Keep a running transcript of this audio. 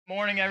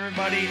Morning,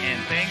 everybody,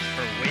 and thanks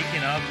for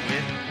waking up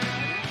with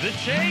the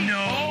Chase.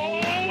 No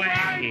way.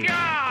 My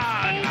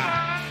God.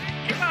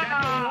 Oh my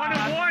God.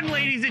 That's a 1-1,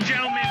 ladies and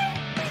gentlemen.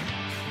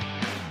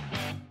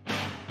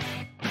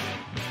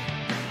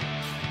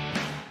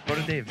 Go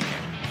to Dave's game.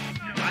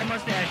 I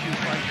must ask you a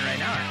question right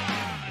now.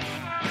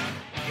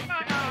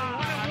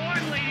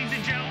 1-1, ladies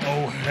and gentlemen.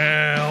 Oh,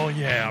 hell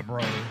yeah,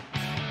 brother.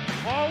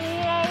 Oh,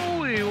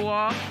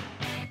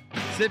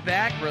 Sit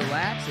back,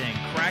 relax, and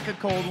crack a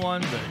cold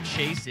one. The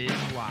Chase is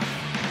live.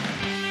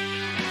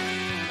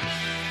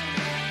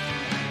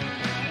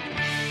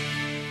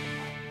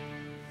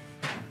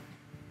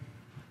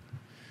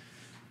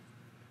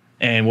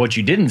 And what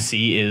you didn't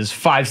see is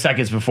 5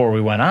 seconds before we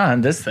went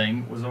on, this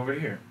thing was over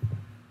here.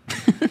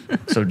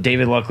 So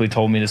David luckily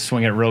told me to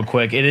swing it real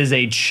quick. It is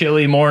a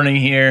chilly morning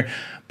here,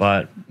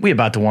 but we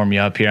about to warm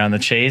you up here on the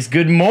Chase.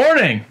 Good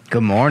morning.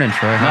 Good morning,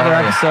 Troy. Another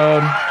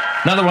episode.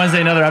 Another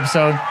Wednesday, another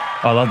episode.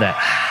 Oh, I love that.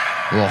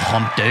 A little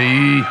hump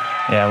day.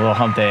 Yeah, a little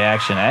hump day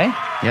action, eh?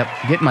 Yep,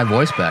 getting my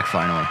voice back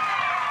finally.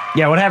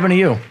 Yeah, what happened to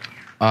you?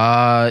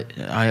 As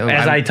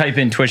I type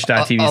in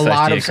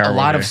twitch.tv/DaveCarpenter. a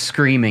lot of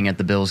screaming at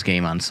the Bills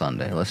game on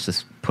Sunday. Let's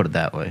just put it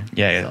that way.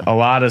 Yeah, a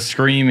lot of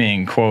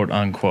screaming, quote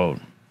unquote.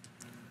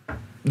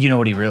 You know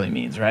what he really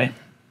means, right?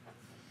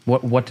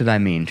 What did I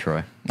mean,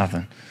 Troy?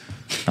 Nothing.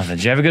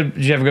 Did you have a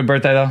good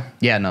birthday though?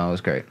 Yeah, no, it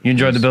was great. You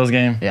enjoyed the Bills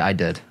game? Yeah, I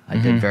did. I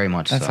did very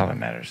much. That's so. all that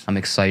matters. I'm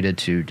excited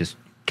to just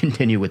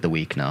continue with the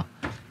week now.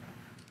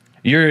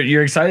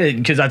 You're excited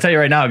because I'll tell you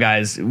right now,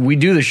 guys, we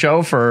do the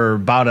show for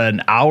about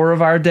an hour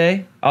of our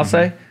day, I'll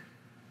say.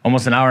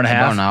 Almost an hour and a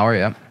half. About an hour,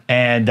 yeah.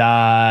 And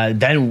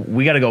then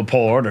we got to go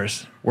pull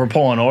orders. We're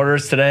pulling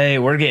orders today.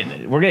 We're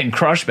getting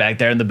crushed back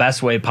there in the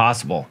best way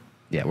possible.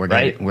 Yeah,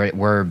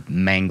 we're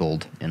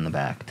mangled in the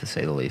back, to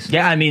say the least.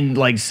 Yeah, I mean,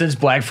 like since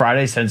Black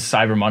Friday, since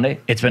Cyber Monday,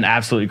 it's been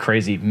absolutely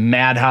crazy.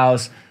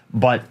 Madhouse,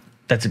 but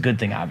that's a good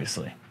thing,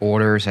 obviously.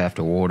 Orders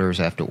after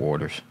orders after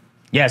orders.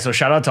 Yeah, so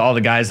shout out to all the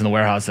guys in the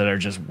warehouse that are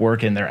just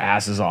working their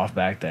asses off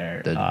back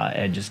there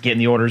and just getting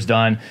the orders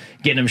done,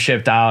 getting them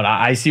shipped out.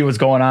 I see what's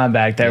going on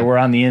back there. Yep. We're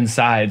on the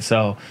inside,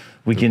 so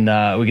we can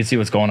see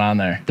what's going on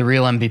there. The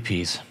real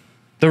MVPs.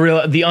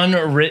 The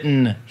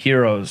unwritten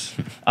heroes.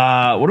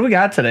 What do we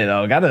got today,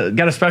 though? Got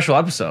a special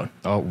episode.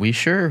 Oh, we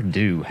sure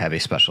do have a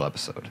special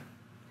episode,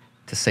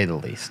 to say the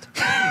least.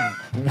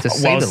 To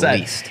say the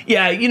least.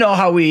 Yeah, you know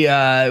how we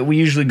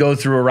usually go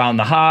through around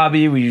the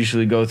hobby. We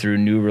usually go through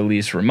new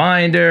release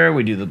reminder.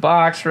 We do the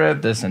box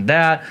rip, this and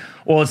that.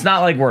 Well, it's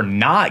not like we're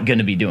not going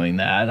to be doing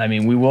that. I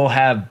mean, we will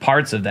have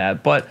parts of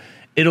that, but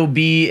it'll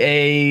be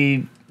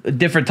a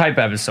different type of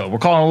episode. We're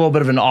calling a little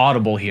bit of an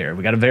audible here.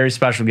 We got a very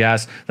special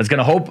guest that's going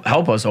to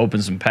help us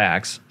open some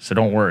packs. So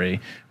don't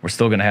worry, we're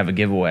still going to have a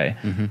giveaway.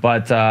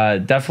 But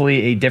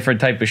definitely a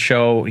different type of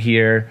show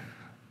here.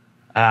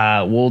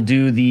 We'll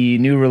do the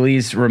new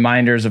release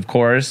reminders, of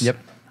course. Yep.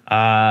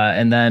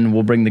 And then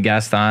we'll bring the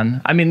guest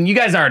on. I mean, you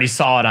guys already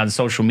saw it on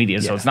social media,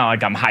 so it's not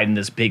like I'm hiding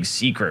this big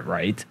secret,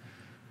 right?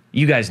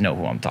 You guys know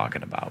who I'm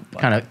talking about.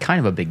 Kind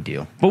of a big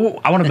deal.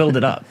 But I want to build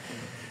it up.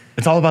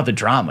 It's all about the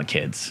drama,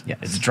 kids. Yes.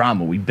 It's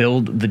drama. We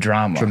build the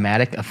drama.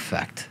 Dramatic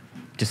effect.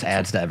 Just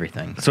adds to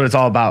everything. That's what it's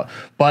all about.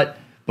 But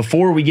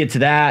before we get to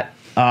that,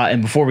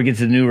 and before we get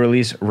to the new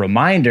release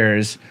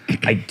reminders,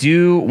 I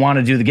do want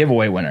to do the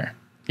giveaway winner.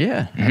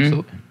 Yeah,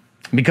 absolutely.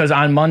 Because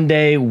on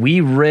Monday,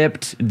 we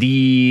ripped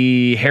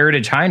the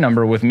Heritage High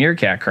number with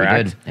Meerkat, correct?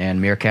 We did.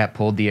 And Meerkat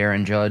pulled the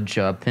Aaron Judge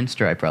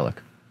pinstripe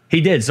relic.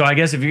 He did. So I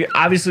guess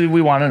obviously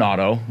we want an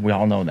auto. We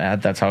all know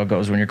that. That's how it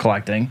goes when you're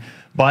collecting.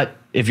 But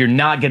if you're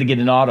not going to get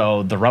an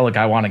auto, the relic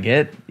I want to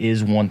get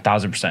is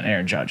 1,000%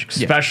 Aaron Judge,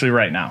 especially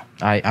right now.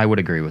 I would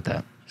agree with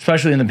that.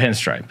 Especially in the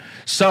pinstripe.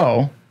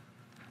 So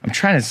I'm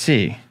trying to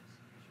see.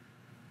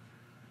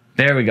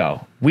 There we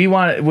go.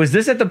 Was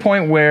this at the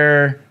point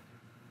where...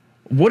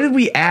 What did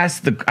we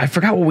ask? I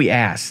forgot what we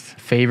asked.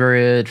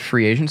 Favorite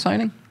free agent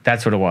signing?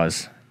 That's what it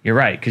was. You're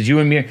right. Because you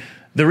and Mir.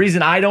 The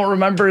reason I don't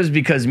remember is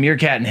because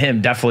Meerkat and him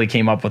definitely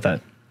came up with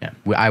it. Yeah,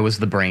 I was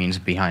the brains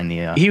behind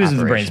the. He was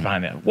the brains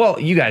behind it. Well,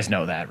 you guys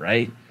know that,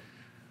 right?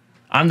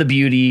 I'm the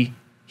beauty.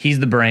 He's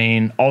the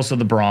brain. Also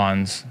the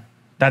bronze.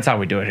 That's how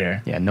we do it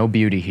here. Yeah, no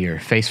beauty here.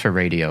 Face for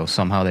radio.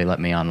 Somehow they let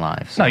me on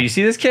live. So. No, you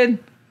see this kid?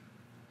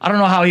 I don't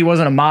know how he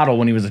wasn't a model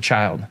when he was a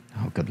child.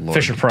 Oh, good Lord.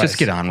 Fisher Price. Just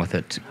get on with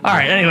it. All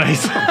right,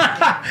 anyways.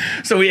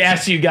 So we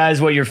asked you guys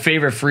what your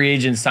favorite free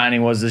agent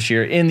signing was this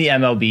year in the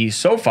MLB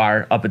so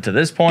far up until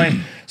this point.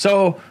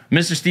 So,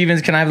 Mr.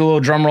 Stevens, can I have the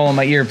little drum roll in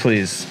my ear,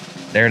 please?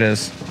 There it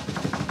is.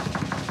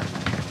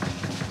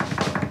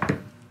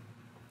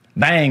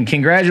 Bang.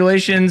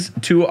 Congratulations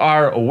to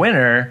our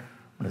winner.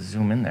 I'm going to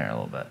zoom in there a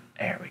little bit.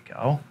 There we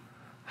go.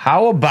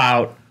 How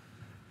about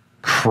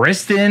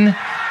Kristen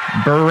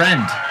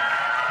Berend?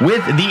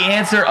 With the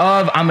answer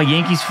of, I'm a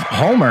Yankees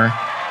homer,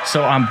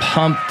 so I'm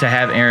pumped to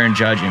have Aaron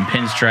Judge in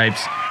pinstripes.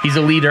 He's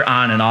a leader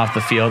on and off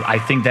the field. I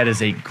think that is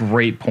a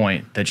great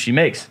point that she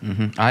makes.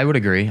 I would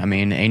agree. I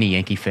mean, any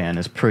Yankee fan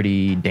is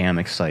pretty damn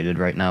excited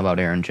right now about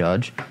Aaron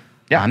Judge.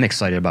 Yeah, I'm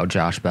excited about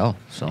Josh Bell.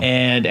 So,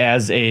 and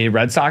as a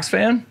Red Sox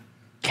fan,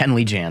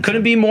 Kenley Jansen.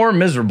 Couldn't be more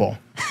miserable.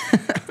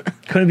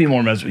 Couldn't be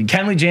more miserable.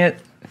 Kenley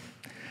Jansen.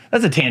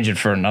 That's a tangent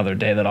for another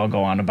day that I'll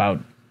go on about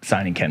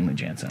signing Kenley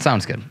Jansen.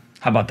 Sounds good.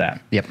 How about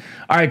that? Yep.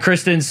 All right,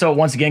 Kristen. So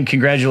once again,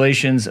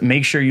 congratulations.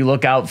 Make sure you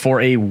look out for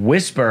a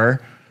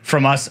whisper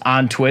from us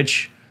on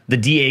Twitch, the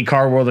DA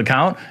Car World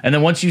account. And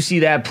then once you see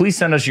that, please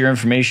send us your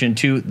information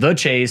to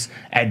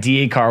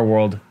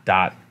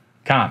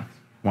theChase@dacarworld.com.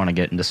 Want to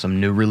get into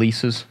some new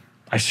releases?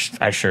 I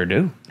sure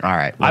do. All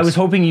right. I was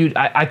hoping you'd.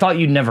 I thought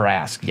you'd never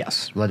ask.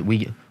 Yes.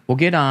 We'll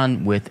get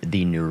on with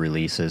the new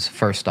releases.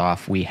 First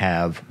off, we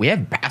have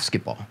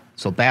basketball.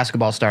 So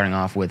basketball starting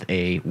off with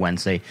a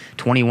Wednesday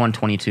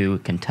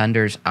 21-22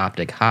 Contenders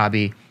Optic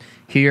Hobby.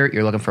 Here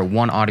you're looking for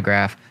 1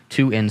 autograph,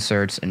 2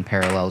 inserts and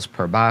parallels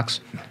per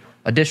box.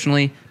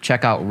 Additionally,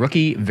 check out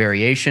Rookie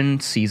Variation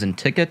season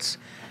tickets.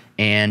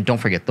 And don't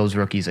forget, those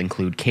rookies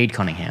include Cade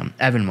Cunningham,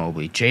 Evan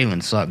Mobley,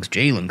 Jalen Suggs,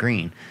 Jalen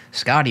Green,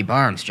 Scotty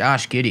Barnes,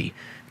 Josh Giddey.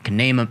 Can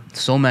name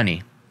so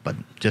many, but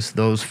just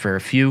those for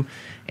a few.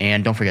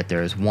 And don't forget,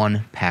 there is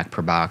 1 pack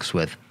per box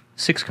with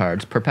 6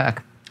 cards per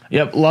pack.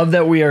 Yep, love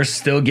that we are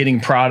still getting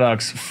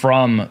products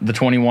from the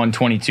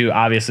 21-22.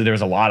 Obviously, there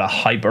was a lot of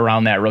hype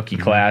around that rookie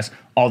class.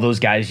 All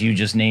those guys you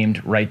just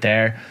named right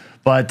there.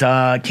 But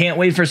can't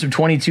wait for some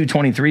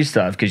 22-23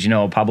 stuff because,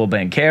 Pablo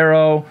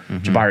Banchero,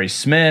 Jabari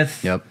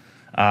Smith. Yep.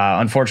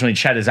 Unfortunately,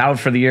 Chet is out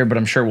for the year, but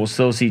I'm sure we'll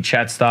still see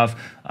Chet stuff.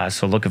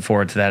 So looking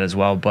forward to that as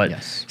well.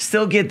 But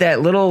still get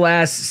that little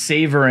last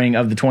savoring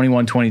of the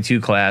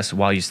 21-22 class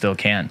while you still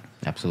can.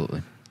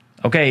 Absolutely.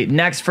 Okay,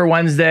 next for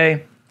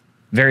Wednesday.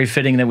 Very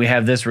fitting that we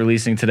have this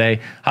releasing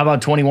today. How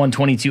about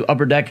 21-22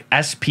 Upper Deck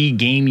SP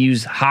Game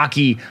Use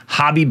Hockey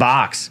Hobby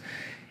Box?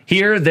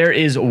 Here, there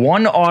is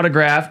 1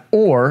 autograph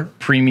or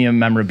premium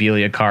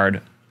memorabilia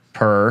card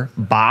per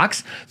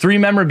box, 3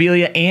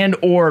 memorabilia and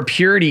or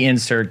purity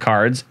insert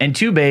cards, and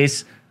 2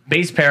 base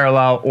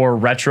parallel, or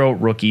retro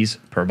rookies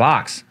per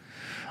box.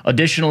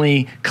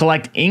 Additionally,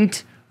 collect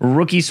inked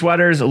rookie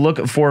sweaters,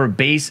 look for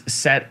base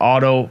set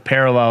auto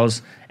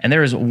parallels, and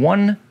there is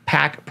 1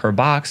 pack per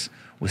box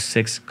with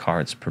 6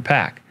 cards per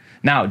pack.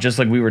 Now, just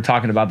like we were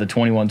talking about the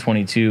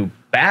 21-22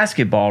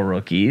 basketball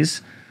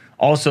rookies,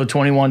 also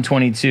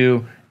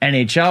 21-22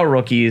 NHL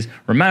rookies.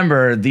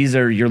 Remember,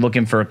 you're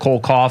looking for Cole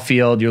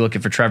Caulfield, you're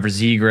looking for Trevor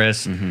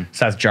Zegras,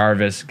 Seth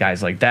Jarvis,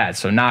 guys like that.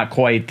 So not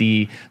quite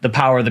the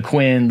power, the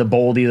Quinn, the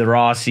Boldy, the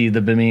Rossi,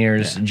 the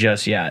Bemirs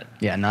just yet.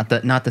 Yeah, not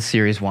the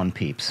Series 1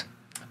 peeps.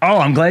 Oh,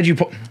 I'm glad you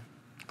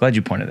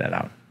pointed that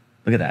out.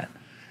 Look at that.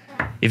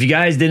 If you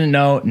guys didn't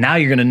know, now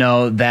you're going to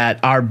know that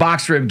our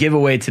box rip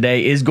giveaway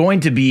today is going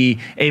to be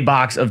a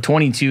box of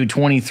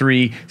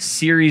 22-23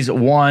 Series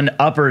 1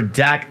 Upper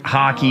Deck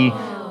Hockey.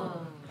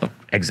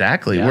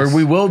 Exactly. Yes. Where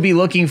we will be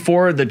looking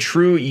for the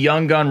true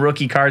Young Gun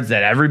rookie cards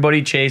that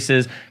everybody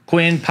chases.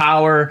 Quinn,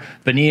 Power,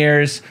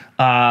 Beniers,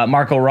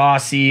 Marco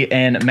Rossi,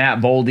 and Matt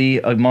Boldy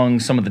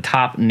among some of the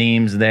top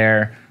names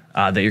there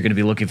that you're going to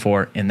be looking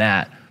for in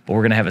that. But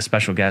we're going to have a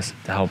special guest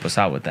to help us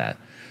out with that.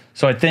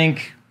 So I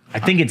think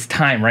it's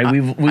time, right?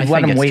 We've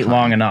let them wait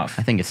long enough.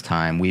 I think it's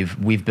time.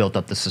 We've built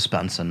up the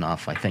suspense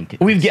enough. I think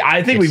we've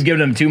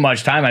given him too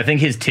much time. I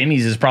think his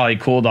Timmy's is probably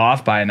cooled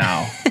off by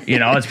now.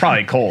 It's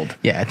probably cold.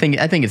 Yeah, I think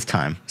it's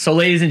time. So,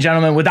 ladies and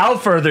gentlemen,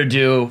 without further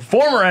ado,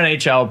 former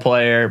NHL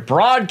player,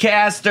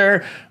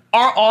 broadcaster,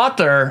 our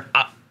author.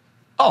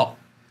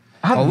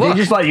 They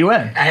just let you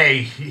in.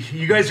 Hey,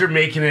 you guys are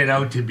making it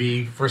out to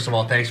be. First of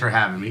all, thanks for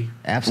having me.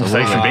 Absolutely.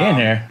 Thanks for being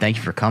here. Thank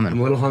you for coming. I'm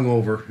a little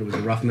hungover. It was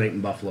a rough night in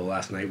Buffalo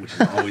last night, which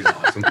is always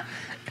awesome.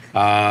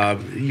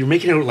 You're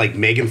making it like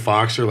Megan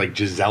Fox or like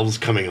Giselle's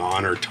coming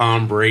on or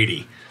Tom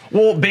Brady.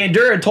 Well,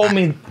 Bandura told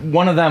me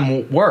one of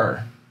them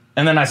were,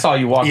 and then I saw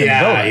you walk in the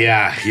building.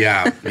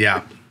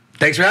 Yeah.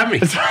 Thanks for having me.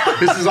 This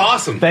is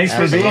awesome. Thanks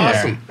for being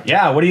here.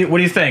 Yeah. What do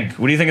you think?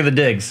 What do you think of the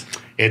digs?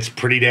 It's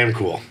pretty damn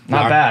cool.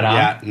 Not bad, huh?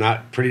 Yeah,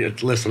 not pretty.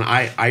 Listen,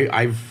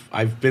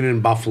 I've been in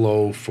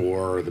Buffalo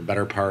for the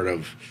better part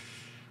of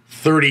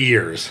 30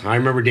 years. I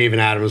remember Dave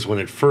and Adams when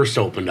it first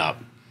opened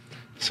up.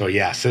 So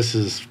yes, this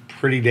is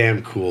pretty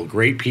damn cool.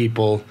 Great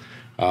people,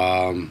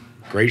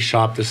 great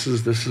shop. This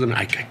is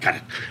I got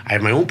it. I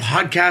have my own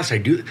podcast. I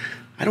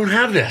don't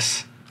have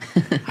this.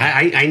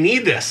 I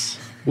need this.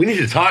 We need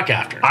to talk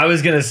after. I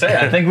was gonna say,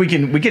 I think we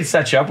can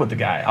set you up with the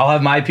guy. I'll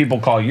have my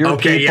people call your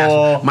people.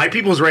 Yes. My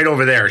people's right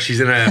over there. She's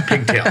in a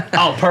pigtail.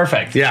 Oh,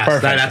 perfect. Yeah,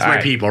 perfect. That's my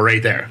people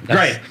right there.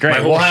 Great.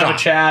 We'll have a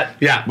chat.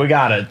 Yeah, we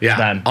got it. Yeah,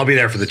 then. I'll be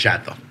there for the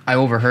chat though. I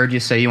overheard you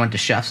say you went to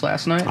Chef's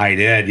last night. I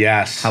did.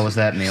 Yes. How was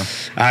that meal?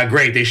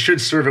 Great. They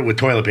should serve it with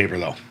toilet paper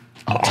though.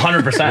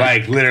 100%.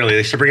 Like literally,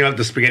 they should bring out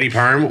the spaghetti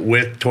parm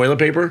with toilet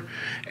paper,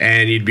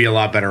 and you'd be a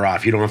lot better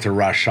off. You don't have to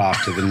rush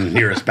off to the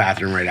nearest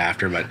bathroom right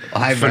after. But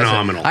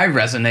phenomenal. I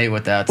resonate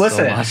with that.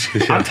 Listen, so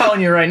much. I'm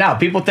telling you right now,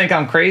 people think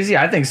I'm crazy.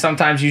 I think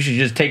sometimes you should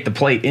just take the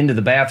plate into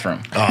the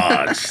bathroom.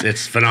 Oh,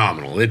 it's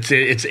phenomenal.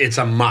 It's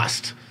a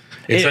must.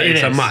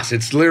 It's a must.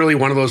 It's literally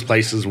one of those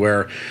places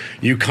where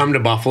you come to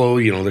Buffalo,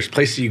 there's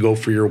places you go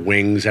for your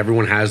wings.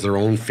 Everyone has their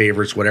own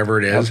favorites, whatever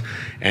it is,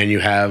 and you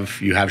have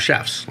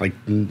chefs. Like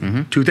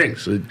two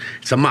things.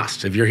 It's a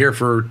must. If you're here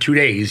for 2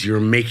 days, you're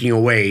making a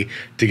way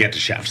to get to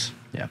chefs.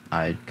 Yeah,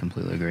 I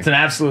completely agree. It's an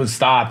absolute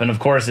stop. And of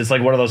course, it's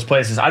like one of those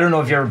places. I don't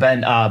know if you've ever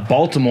been,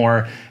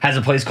 Baltimore has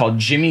a place called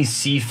Jimmy's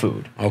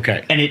Seafood.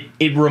 Okay. And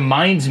it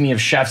reminds me of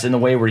chefs in the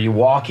way where you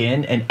walk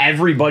in and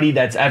everybody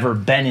that's ever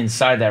been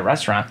inside that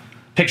restaurant,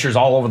 pictures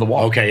all over the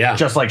wall. Okay, yeah.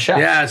 Just like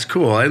chefs. Yeah, it's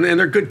cool. And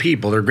they're good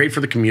people. They're great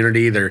for the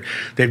community.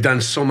 They've done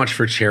so much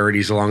for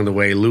charities along the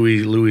way.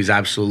 Louis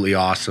absolutely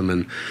awesome.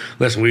 And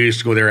listen, we used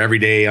to go there every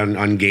day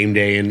on game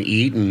day and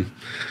eat, and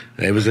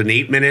it was an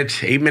 8 minutes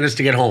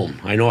to get home.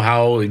 I know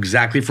how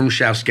exactly from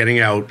chefs getting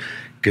out,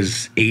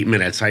 because 8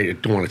 minutes, I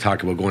don't want to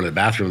talk about going to the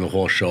bathroom the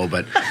whole show,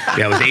 but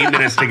yeah, it was 8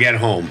 minutes to get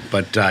home.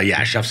 But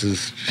yeah, chefs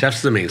is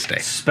the mainstay.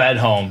 Sped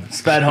home.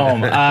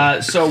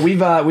 So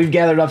we've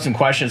gathered up some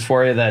questions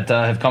for you that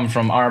have come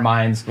from our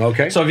minds.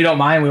 Okay. So if you don't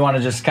mind, we want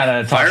to just kind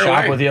of talk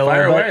shop with you a little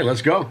bit. Fire away.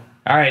 Let's go.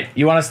 All right.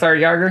 You want to start,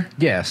 Yarger?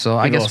 Yeah, so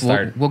I guess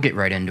we'll get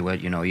right into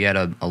it. You had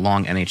a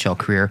long NHL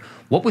career.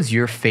 What was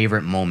your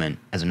favorite moment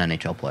as an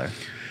NHL player?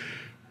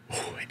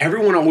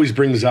 Everyone always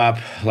brings up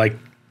like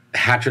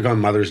hat trick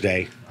on Mother's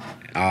Day,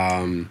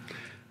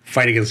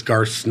 fight against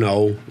Garth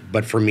Snow,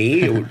 but for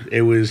me it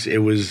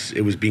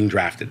was being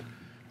drafted,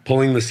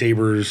 pulling the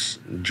Sabres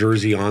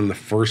jersey on the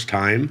first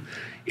time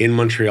in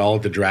Montreal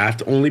at the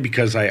draft, only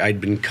because I'd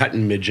been cut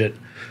in midget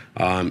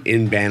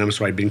in Bantam,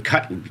 so I'd been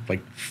cut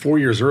like 4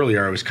 years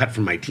earlier. I was cut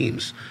from my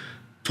teams,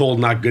 told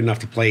not good enough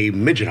to play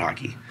midget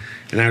hockey.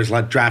 And I was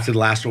drafted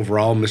last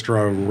overall, Mr.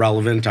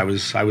 Irrelevant. I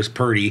was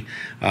Purdy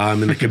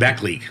in the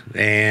Quebec League,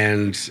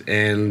 and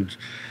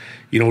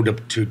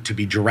to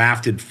be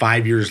drafted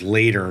 5 years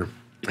later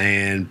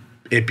and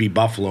it be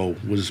Buffalo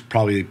was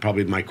probably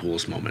my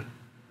coolest moment.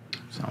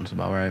 Sounds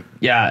about right.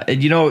 Yeah,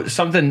 and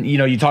something,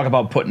 you talk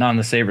about putting on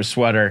the Sabres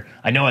sweater.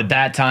 I know at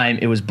that time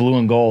it was blue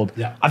and gold.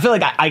 Yeah. I feel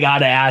like I got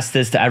to ask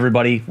this to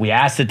everybody. We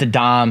asked it to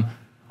Dom.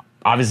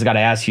 Obviously got to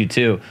ask you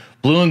too.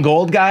 Blue and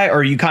gold guy, or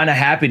are you kind of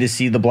happy to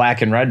see the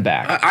black and red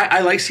back?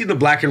 I like seeing the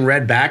black and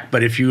red back,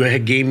 but if you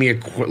had gave me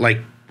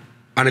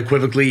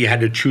unequivocally, you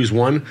had to choose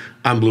one,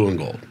 I'm blue and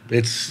gold.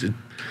 It's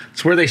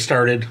where they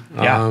started.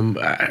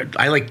 Yeah.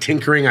 I like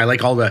tinkering. I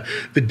like all the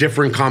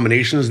different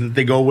combinations that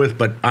they go with,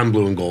 but I'm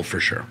blue and gold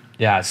for sure.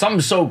 Yeah, something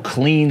so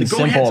clean,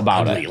 simple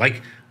about ugly. it.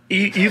 Like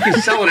you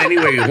can sell it any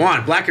way you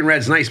want. Black and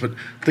red's nice, but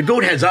the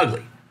goat head's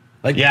ugly.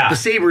 Like the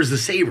saber's the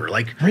saber.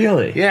 Like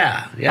really?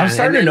 Yeah. I'm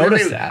starting to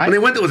notice that. When they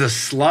went with a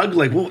slug,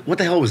 like what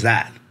the hell was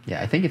that?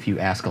 Yeah, I think if you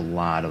ask a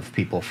lot of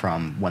people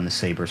from when the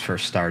Sabres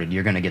first started,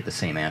 you're going to get the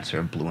same answer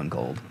of blue and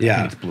gold. Yeah. I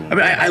think it's blue and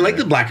gold. I like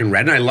the black and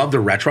red, and I love the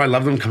retro. I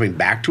love them coming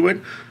back to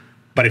it.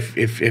 But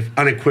if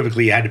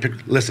unequivocally you had to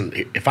pick, listen,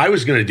 if I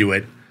was going to do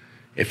it,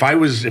 if I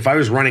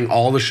was running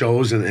all the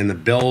shows and the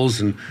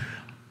bills, and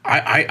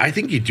I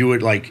think you do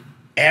it like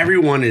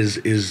everyone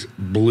is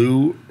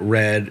blue,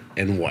 red,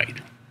 and white.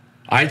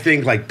 I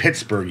think like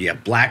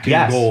Pittsburgh, black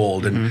and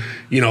gold, and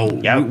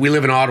we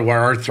live in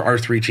Ottawa. Our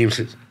three teams.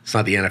 It's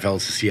not the NFL;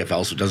 it's the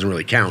CFL, so it doesn't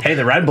really count. Hey,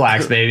 the Red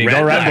Blacks, baby,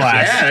 go Red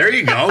Blacks! Yeah, there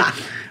you go.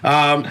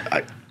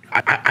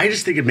 I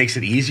just think it makes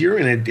it easier,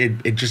 and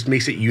it just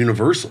makes it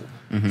universal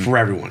for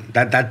everyone.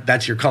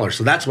 That's your color.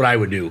 So that's what I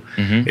would do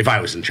if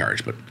I was in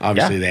charge. But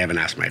obviously, they haven't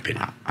asked my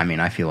opinion. I mean,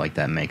 I feel like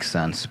that makes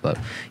sense. But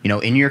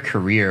in your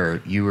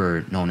career, you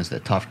were known as the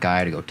tough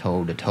guy to go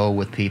toe to toe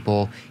with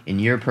people. In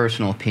your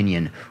personal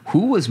opinion,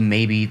 who was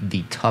maybe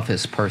the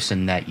toughest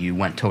person that you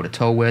went toe to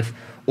toe with,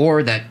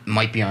 or that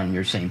might be on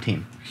your same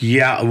team?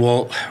 Yeah,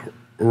 well,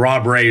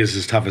 Rob Ray is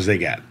as tough as they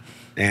get.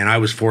 And I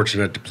was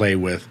fortunate to play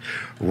with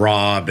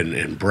Rob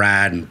and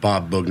Brad and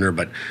Bob Bugner.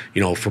 But,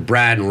 for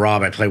Brad and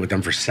Rob, I played with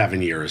them for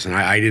 7 years. And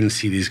I didn't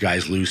see these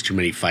guys lose too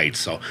many fights.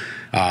 So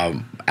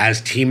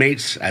as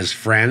teammates, as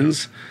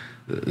friends,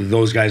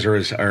 those guys are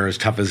as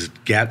tough as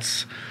it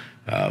gets.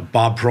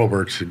 Bob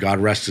Probert, God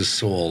rest his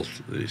soul.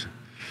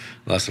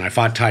 Listen, I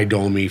fought Ty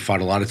Domi,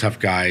 fought a lot of tough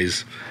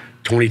guys.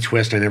 Tony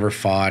Twist I never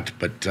fought.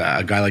 But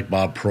a guy like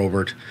Bob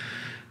Probert,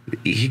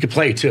 he could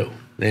play too.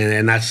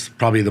 And that's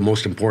probably the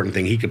most important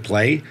thing. He could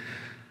play,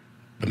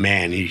 but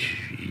man,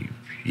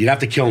 you'd have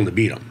to kill him to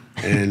beat him.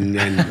 And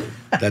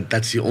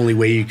that's the only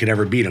way you could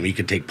ever beat him. He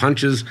could take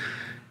punches,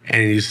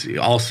 and he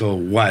also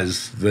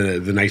was the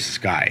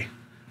nicest guy.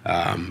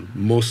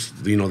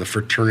 The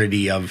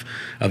fraternity of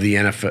the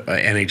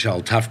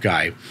NHL tough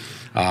guy.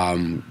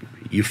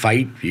 You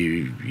fight,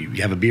 you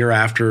have a beer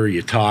after,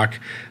 you talk,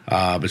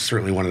 but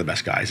certainly one of the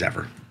best guys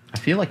ever. I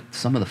feel like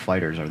some of the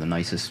fighters are the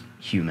nicest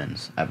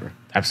humans ever.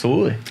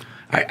 Absolutely.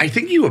 I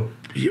think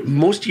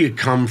most of you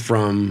come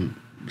from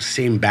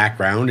same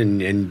background,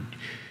 and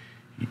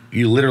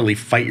you literally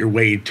fight your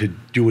way to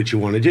do what you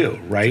want to do,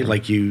 right?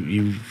 Like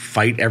you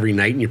fight every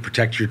night and you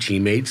protect your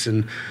teammates,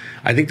 and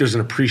I think there's an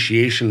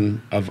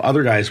appreciation of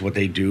other guys what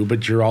they do,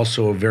 but you're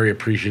also very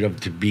appreciative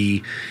to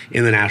be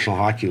in the National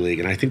Hockey League,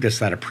 and I think that's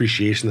that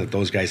appreciation that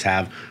those guys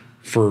have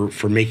for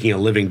making a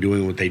living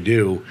doing what they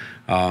do.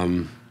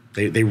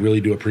 They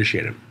really do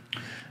appreciate it.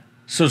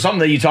 So something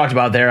that you talked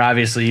about there,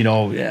 obviously,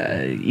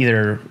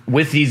 either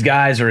with these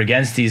guys or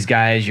against these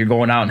guys, you're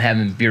going out and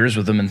having beers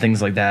with them and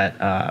things like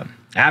that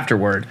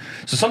afterward.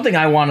 So something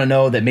I want to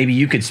know that maybe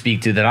you could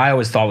speak to that I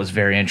always thought was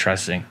very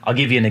interesting. I'll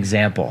give you an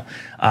example.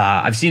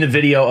 I've seen a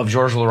video of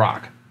Georges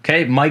Laraque,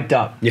 okay, mic'd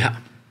up. Yeah.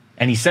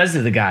 And he says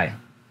to the guy,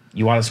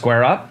 you want to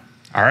square up?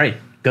 All right,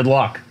 good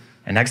luck.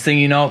 And next thing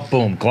you know,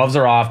 boom, gloves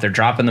are off. They're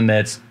dropping the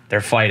mitts. They're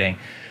fighting.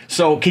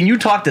 So can you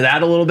talk to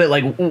that a little bit?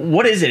 Like,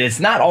 what is it? It's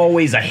not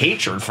always a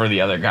hatred for the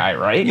other guy,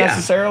 right? Yeah,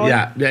 necessarily?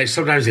 Yeah,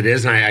 sometimes it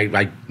is. And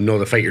I know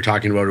the fight you're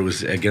talking about, it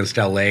was against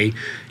L.A.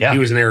 Yeah. He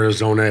was in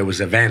Arizona. It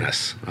was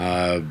Avanis,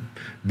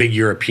 big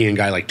European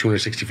guy, like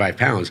 265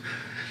 pounds.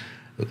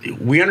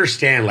 We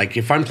understand, like,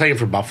 if I'm playing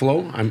for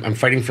Buffalo, I'm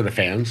fighting for the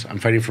fans, I'm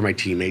fighting for my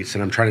teammates,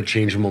 and I'm trying to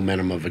change the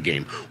momentum of a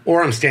game.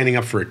 Or I'm standing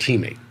up for a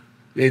teammate.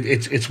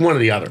 It's one or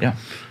the other. Yeah.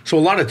 So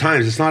a lot of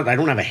times it's not, I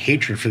don't have a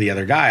hatred for the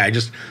other guy.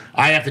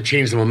 I have to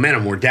change the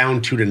momentum. We're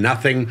down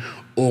 2-0,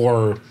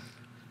 or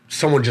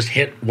someone just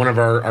hit one of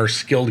our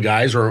skilled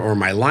guys or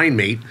my line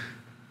mate,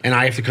 and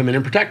I have to come in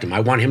and protect him.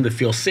 I want him to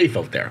feel safe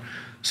out there.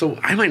 So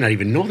I might not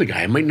even know the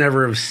guy. I might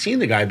never have seen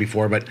the guy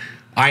before, but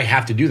I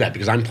have to do that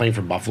because I'm playing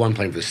for Buffalo. I'm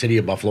playing for the city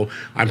of Buffalo.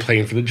 I'm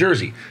playing for the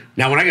jersey.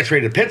 Now, when I get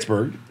traded to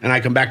Pittsburgh and I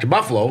come back to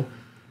Buffalo,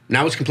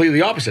 now it's completely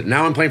the opposite.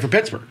 Now I'm playing for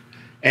Pittsburgh.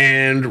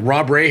 And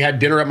Rob Ray had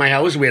dinner at my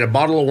house. We had a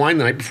bottle of wine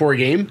the night before a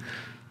game.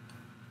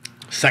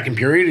 Second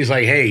period, he's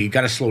like, hey, you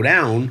got to slow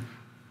down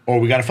or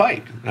we got to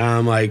fight.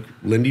 I'm like,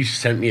 Lindy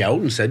sent me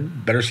out and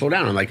said, better slow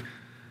down. I'm like,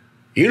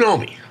 you know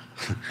me.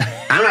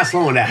 I'm not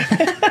slowing down.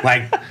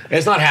 Like,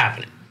 it's not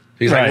happening.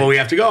 He's like, well, we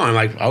have to go. I'm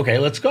like, okay,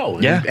 let's go.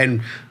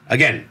 And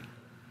again,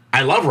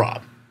 I love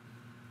Rob.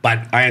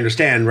 But I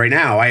understand right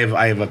now I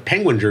have a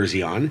Penguin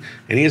jersey on,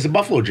 and he has a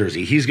Buffalo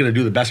jersey. He's going to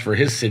do the best for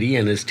his city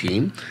and his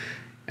team.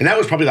 And that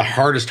was probably the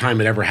hardest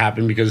time it ever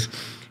happened because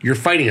you're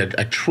fighting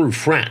a true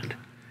friend.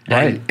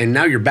 Right. And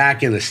now you're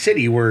back in the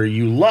city where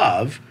you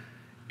love,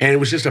 and it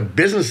was just a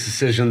business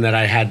decision that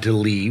I had to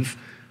leave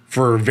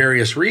for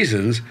various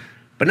reasons.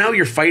 But now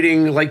you're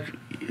fighting, like,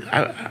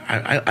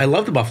 I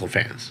love the Buffalo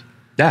fans.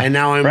 Yeah, and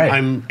now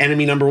I'm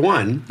enemy number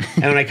one,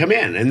 and when I come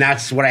in, and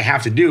that's what I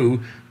have to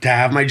do to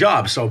have my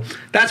job. So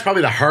that's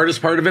probably the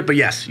hardest part of it. But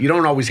yes, you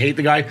don't always hate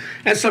the guy,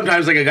 and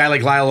sometimes like a guy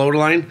like Lyle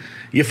Oderline,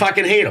 you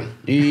fucking hate him.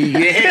 You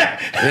hate him,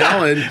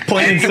 and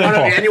plain and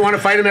simple. And you want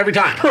to fight him every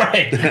time.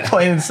 Right,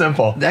 plain and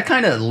simple. That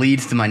kind of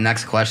leads to my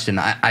next question.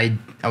 I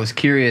was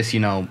curious.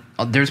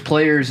 There's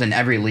players in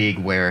every league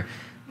where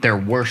they're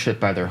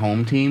worshipped by their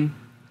home team.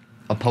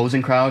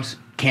 Opposing crowds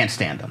can't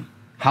stand them.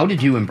 How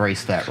did you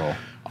embrace that role?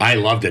 I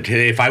loved it.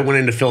 If I went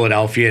into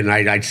Philadelphia, and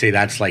I'd say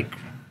that's like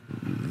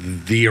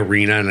the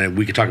arena, and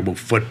we could talk about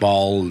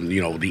football.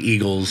 The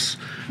Eagles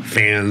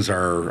fans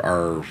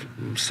are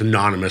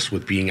synonymous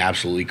with being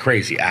absolutely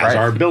crazy, as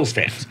are Bills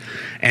fans.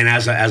 And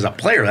as a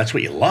player, that's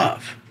what you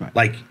love. Right.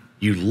 Like,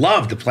 you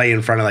love to play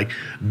in front of, like,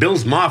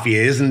 Bills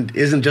Mafia isn't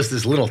just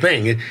this little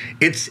thing.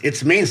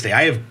 It's mainstay.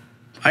 I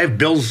have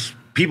Bills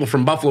people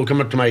from Buffalo come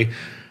up to my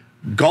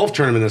golf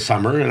tournament this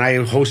summer, and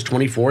I host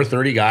 24,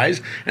 30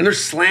 guys, and they're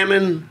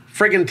slamming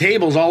friggin'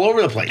 tables all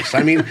over the place.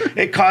 I mean,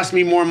 it costs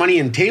me more money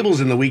in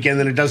tables in the weekend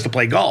than it does to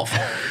play golf.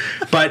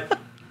 But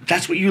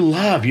that's what you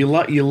love. You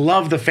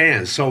love the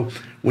fans. So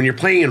when you're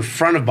playing in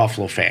front of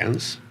Buffalo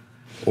fans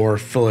or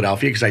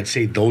Philadelphia, because I'd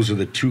say those are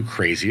the two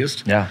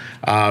craziest, you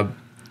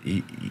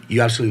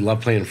absolutely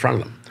love playing in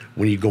front of them.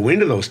 When you go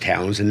into those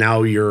towns and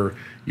now you're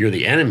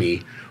the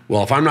enemy,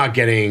 well, if I'm not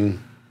getting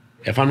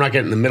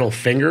the middle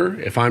finger,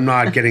 if I'm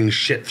not getting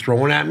shit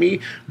thrown at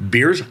me,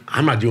 beers,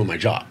 I'm not doing my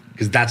job,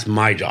 because that's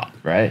my job.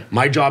 Right.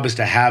 My job is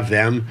to have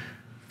them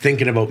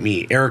thinking about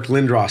me. Eric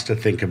Lindros to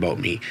think about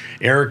me.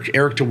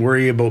 Eric to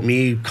worry about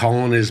me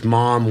calling his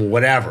mom,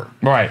 whatever.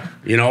 Right.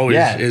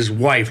 His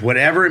wife,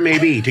 whatever it may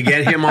be, to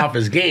get him off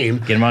his game.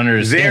 Get him under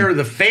his skin.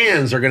 The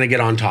fans are going to get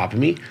on top of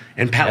me,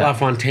 and Pat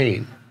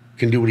LaFontaine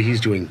can do what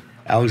he's doing.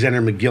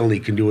 Alexander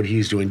McGillney can do what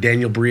he's doing.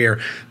 Daniel Briere,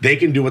 they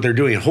can do what they're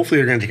doing. And hopefully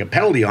they're going to take a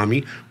penalty on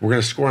me. We're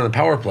going to score on the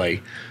power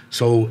play.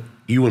 So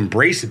you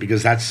embrace it,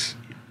 because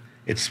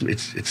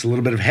it's a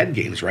little bit of head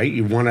games, right?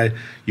 You want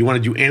to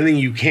do anything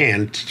you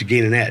can to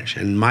gain an edge.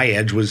 And my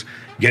edge was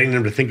getting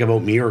them to think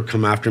about me or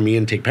come after me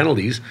and take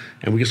penalties,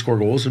 and we can score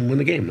goals and win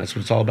the game. That's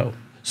what it's all about.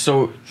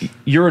 So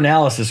your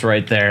analysis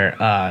right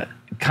there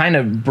kind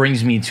of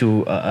brings me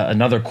to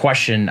another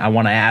question I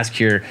want to ask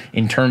here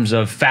in terms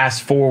of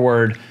fast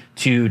forward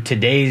to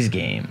today's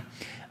game.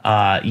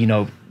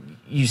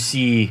 You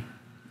see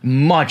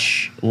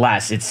much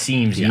less, it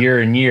seems, year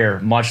and year,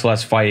 much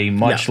less fighting,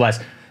 much less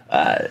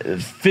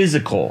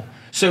physical.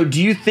 So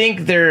do you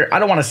think I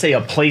don't want to say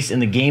a place in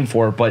the game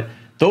for it, but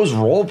those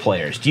role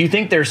players, do you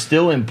think they're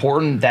still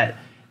important, that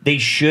they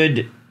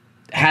should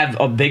have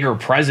a bigger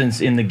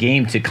presence in the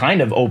game to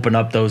kind of open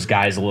up those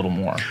guys a little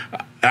more?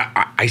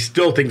 I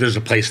still think there's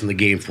a place in the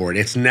game for it.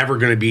 It's never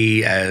going to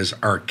be as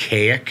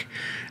archaic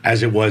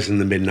as it was in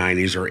the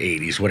mid-'90s or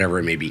 '80s, whatever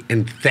it may be.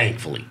 And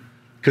thankfully,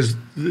 because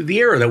the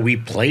era that we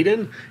played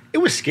in, it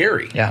was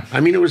scary. Yeah. I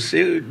mean, there's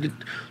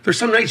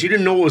some nights you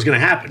didn't know what was going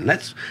to happen.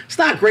 It's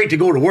not great to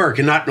go to work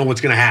and not know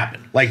what's going to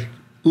happen. Like,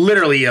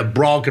 literally, a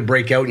brawl could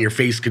break out and your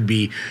face could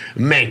be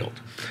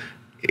mangled.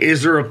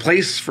 Is there a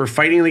place for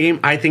fighting in the game?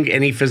 I think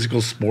any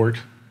physical sport,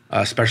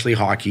 especially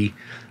hockey.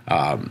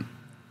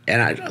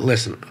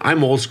 Listen,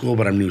 I'm old school,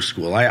 but I'm new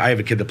school. I have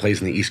a kid that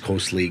plays in the East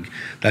Coast League.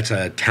 That's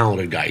a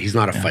talented guy. He's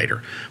not a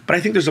fighter. But I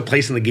think there's a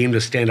place in the game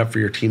to stand up for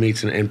your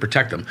teammates and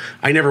protect them.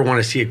 I never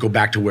want to see it go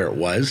back to where it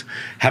was.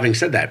 Having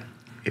said that,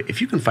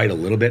 if you can fight a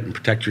little bit and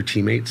protect your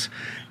teammates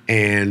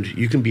and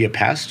you can be a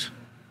pest,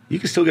 you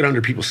can still get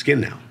under people's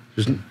skin now.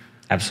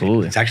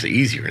 Absolutely. It's actually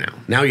easier now.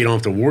 Now you don't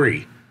have to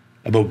worry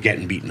about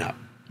getting beaten up.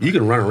 You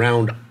can run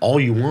around all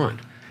you want.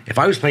 If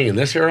I was playing in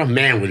this era,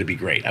 man, would it be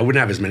great. I wouldn't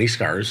have as many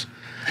scars.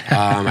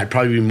 I'd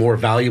probably be more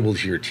valuable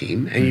to your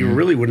team, and you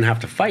really wouldn't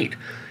have to fight.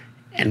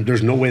 And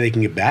there's no way they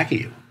can get back at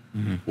you,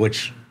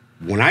 which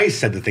when I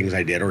said the things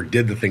I did or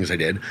did the things I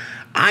did,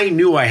 I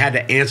knew I had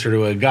to answer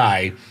to a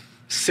guy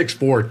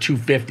 6'4",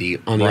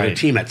 250 on the other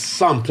team at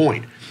some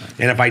point.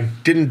 And if I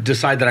didn't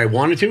decide that I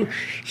wanted to,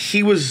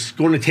 he was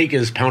going to take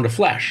his pound of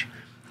flesh.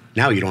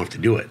 Now you don't have to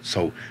do it.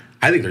 So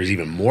I think there's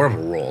even more of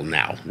a role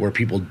now where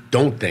people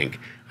don't think.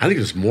 I think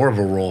there's more of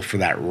a role for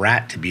that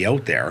rat to be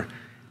out there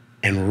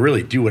and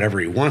really do whatever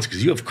he wants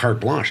because you have carte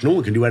blanche. No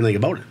one can do anything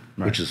about it,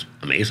 which is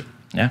amazing.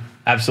 Yeah,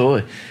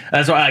 absolutely.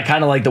 That's why I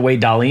kind of like the way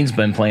Darlene's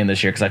been playing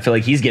this year because I feel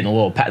like he's getting a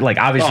little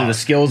obviously the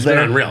skills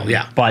there, unreal,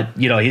 yeah. But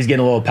he's getting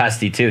a little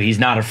pesty too. He's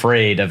not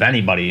afraid of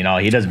anybody.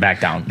 He doesn't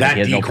back down. That he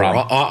has no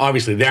problem.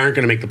 Obviously, they aren't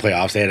going to make the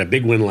playoffs. They had a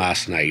big win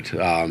last night.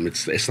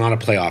 It's not a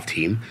playoff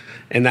team,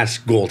 and that's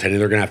goaltending.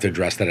 They're going to have to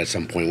address that at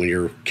some point when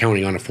you're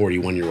counting on a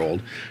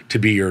 41-year-old to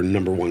be your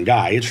number one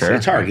guy. It's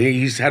hard.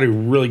 He's had a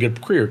really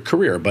good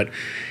career, but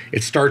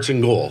it starts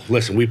in goal.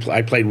 Listen,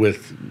 I played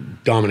with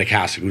Dominic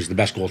Hasek, who's the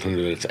best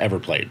goaltender that's ever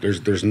played.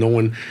 There's no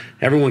one.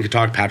 Everyone could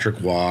talk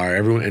Patrick Waugh,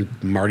 everyone,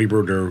 and Marty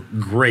Brodeur,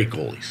 great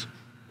goalies,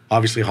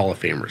 obviously Hall of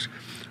Famers.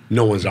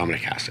 No one's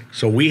Dominic Hasek.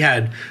 So we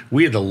had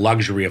the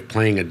luxury of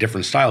playing a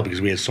different style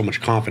because we had so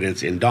much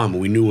confidence in Dom.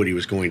 We knew what he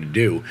was going to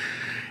do.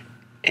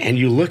 And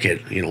you look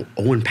at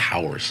Owen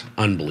Powers,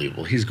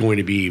 unbelievable. He's going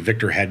to be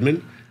Victor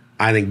Hedman.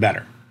 I think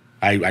better.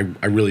 I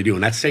really do,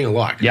 and that's saying a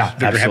lot. Yeah,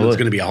 Victor Hedman's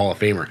going to be a Hall of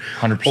Famer.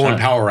 100%. Owen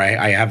Power,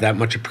 I have that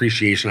much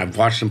appreciation. I've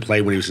watched him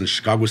play when he was in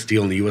Chicago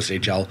Steel in the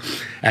USHL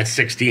at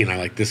 16. I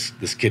like this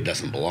kid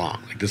doesn't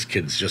belong. Like, this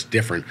kid's just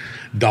different.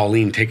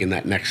 Darlene taking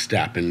that next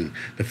step and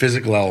the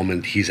physical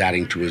element he's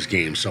adding to his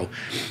game. So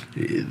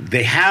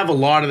they have a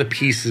lot of the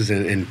pieces.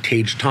 And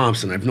Tage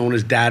Thompson, I've known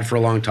his dad for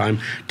a long time.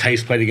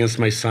 Tice played against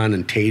my son,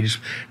 and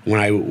Tage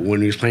when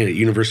he was playing at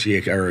University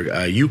or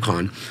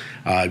UConn.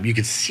 You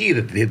could see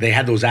that they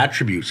had those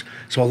attributes.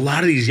 So a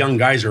lot of these young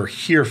guys are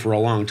here for a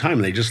long time.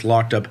 They just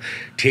locked up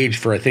Tage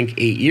for, I think,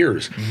 8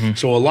 years.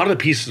 So a lot of the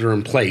pieces are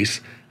in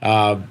place.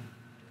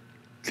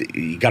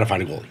 You got to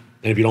find a goalie.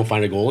 And if you don't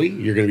find a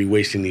goalie, you're going to be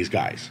wasting these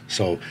guys.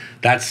 So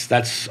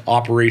that's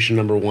operation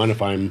number one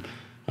if I'm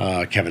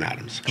Kevin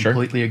Adams.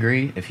 Completely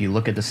agree. If you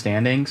look at the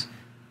standings,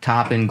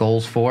 top in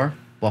goals for,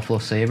 Buffalo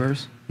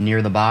Sabres.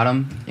 Near the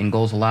bottom in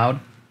goals allowed,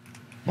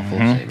 Buffalo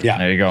Sabres. Yeah,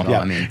 there you go. So, Yeah,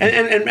 I mean,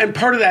 and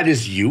part of that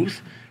is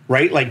youth,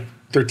 right? Like,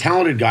 they're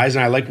talented guys,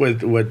 and I like what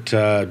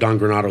Don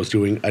Granato is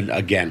doing.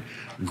 Again,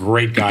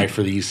 great guy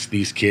for these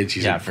kids.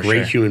 He's a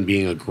great human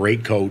being, a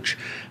great coach.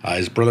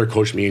 His brother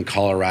coached me in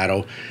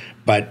Colorado,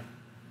 but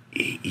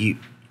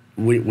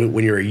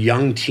when you're a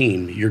young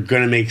team, you're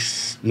going to make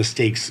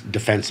mistakes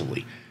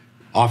defensively.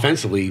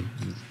 Offensively,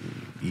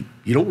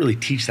 you don't really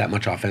teach that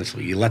much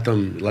offensively. You let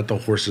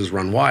the horses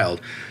run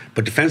wild,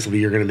 but defensively,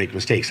 you're going to make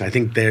mistakes. I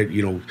think that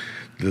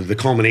the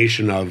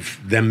culmination of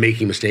them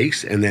making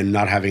mistakes and then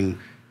not having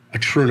a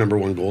true number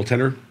one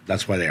goaltender,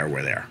 that's why they are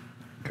where they are.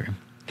 Okay.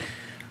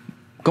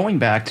 Going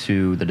back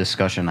to the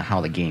discussion of how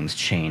the game's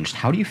changed,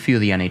 how do you feel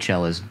the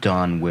NHL has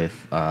done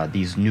with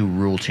these new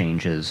rule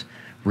changes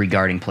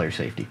regarding player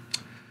safety?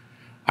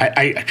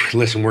 I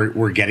listen.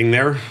 We're getting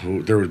there.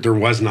 There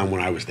was none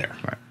when I was there.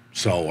 Right.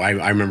 So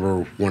I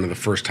remember one of the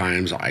first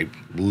times I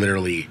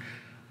literally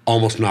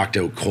almost knocked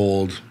out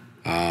cold.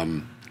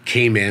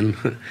 Came in,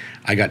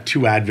 I got 2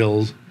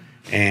 Advils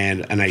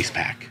and an ice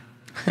pack,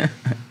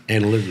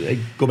 and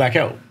go back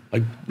out.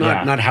 Like,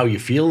 not how you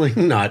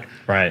feeling, not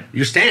right.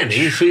 You're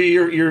standing, so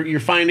you're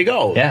fine to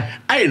go. Yeah.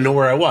 I didn't know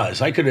where I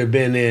was. I could have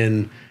been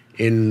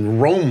in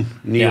Rome,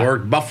 New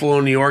York, Buffalo,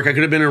 New York. I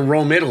could have been in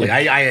Rome, Italy.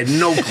 I had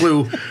no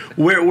clue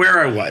where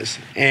I was.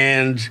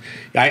 And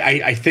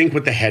I think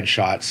with the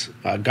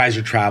headshots, guys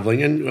are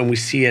traveling, and we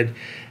see it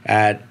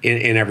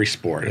in every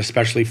sport,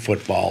 especially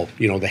football.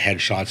 The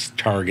headshots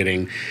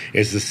targeting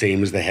is the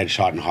same as the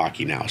headshot in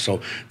hockey now.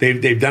 So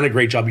they've done a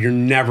great job. You're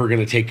never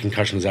going to take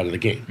concussions out of the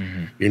game.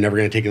 Mm-hmm. You're never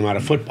going to take them out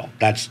of football.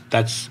 That's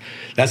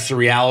the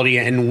reality,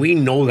 and we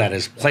know that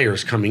as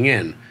players coming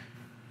in.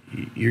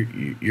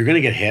 You're going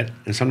to get hit,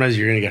 and sometimes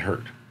you're going to get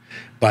hurt.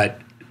 But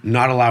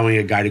not allowing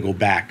a guy to go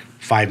back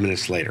 5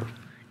 minutes later,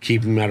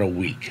 keep him at a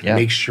week. Yeah.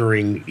 Make sure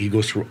he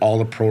goes through all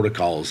the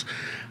protocols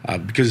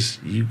because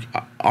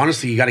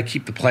honestly, you got to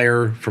keep the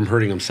player from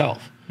hurting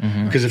himself.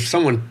 Because if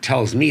someone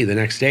tells me the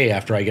next day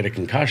after I get a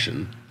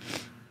concussion,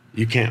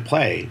 you can't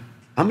play,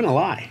 I'm going to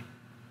lie.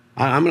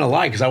 I'm going to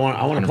lie because I want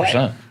to play.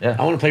 Yeah.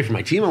 I want to play for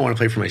my team. I want to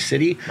play for my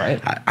city.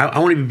 Right. I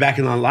want to be back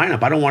in the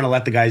lineup. I don't want to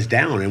let the guys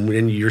down.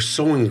 And you're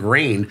so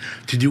ingrained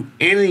to do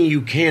anything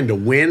you can to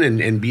win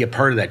and be a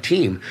part of that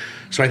team.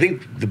 So I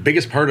think the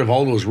biggest part of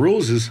all those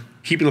rules is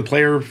keeping the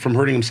player from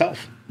hurting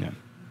himself.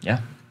 Yeah,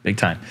 big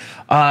time.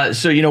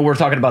 So, we're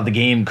talking about the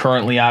game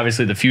currently,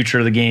 obviously the future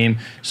of the game.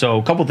 So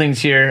a couple things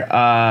here.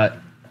 I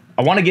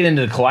want to get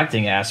into the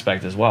collecting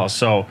aspect as well.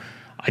 So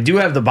I do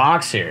have the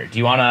box here. Do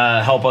you want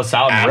to help us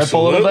out and rip a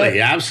little bit?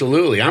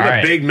 Absolutely. I'm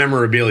a big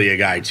memorabilia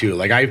guy too.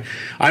 Like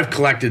I've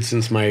collected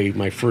since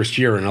my first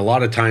year, and a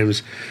lot of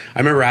times I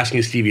remember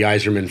asking Stevie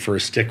Yzerman for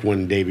a stick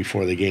one day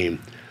before the game.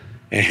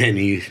 And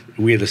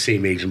we had the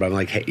same agent, but I'm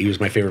like, hey, he was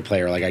my favorite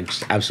player. Like, I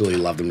just absolutely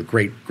loved him.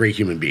 Great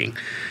human being.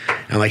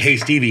 And I'm like, hey,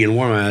 Stevie, in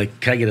warm, I'm like,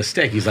 can I get a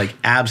stick? He's like,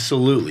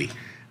 absolutely.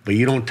 But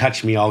you don't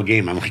touch me all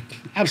game. I'm like,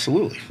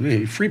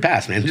 absolutely. Free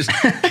pass, man. Just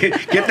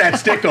get that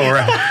stick over.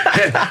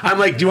 I'm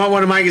like, do you want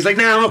one of mine? He's like,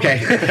 no, I'm okay.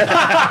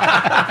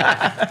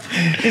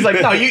 He's like,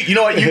 no, you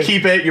know what? You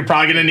keep it. You're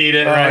probably going to need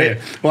it, right?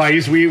 Yeah. Well,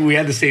 we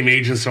had the same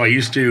agent, so I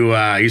used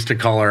to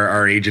call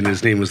our agent.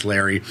 His name was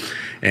Larry,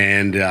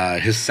 and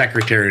his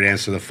secretary would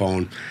answer the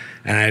phone.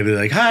 And I'd be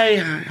like,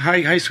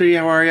 hi, sweetie,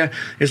 how are you?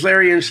 It's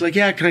Larry. And she's like,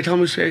 yeah, can I tell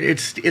him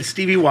it's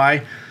Stevie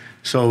Y?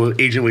 So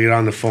agent would get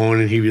on the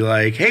phone and he'd be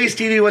like, hey,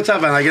 Stevie, what's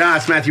up? I'm like,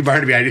 it's Matthew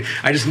Barnaby.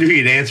 I just knew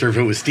you'd answer if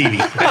it was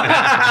Stevie. All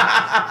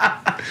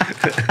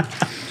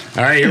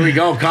right, here we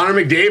go. Connor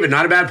McDavid,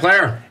 not a bad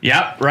player.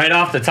 Yep, right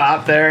off the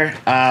top there.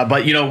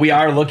 But, we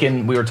are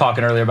looking, we were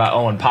talking earlier about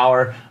Owen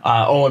Power.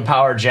 Owen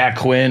Power, Jack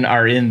Quinn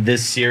are in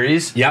this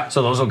series. Yep.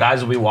 So those are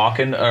guys we'll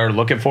be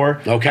looking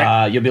for.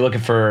 Okay. You'll be looking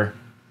for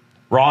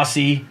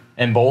Rossi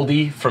and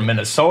Boldy from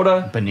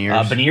Minnesota.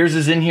 Beniers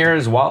is in here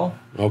as well.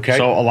 Okay.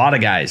 So a lot of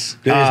guys.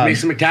 There's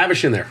Mason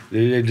McTavish in there.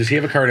 Does he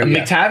have a card in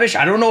yet? McTavish,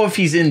 I don't know if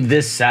he's in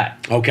this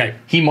set. Okay.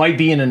 He might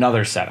be in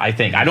another set, I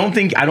think. I don't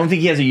think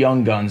he has a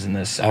Young Guns in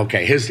this set.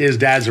 Okay. His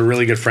dad's a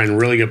really good friend,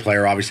 really good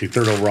player, obviously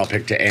third overall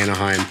pick to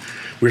Anaheim.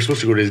 We were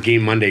supposed to go to his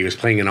game Monday. He was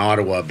playing in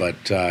Ottawa, but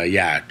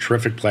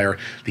terrific player.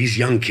 These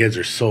young kids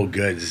are so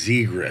good.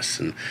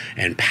 Zegras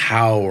and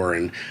Power,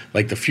 and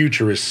like the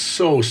future is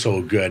so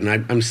good.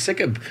 And I'm sick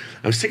of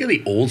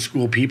the old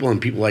school people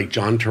and people like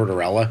John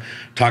Tortorella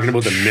talking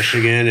about the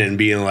Michigan and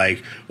being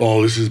like,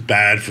 oh, this is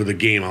bad for the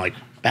game. I'm like,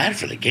 bad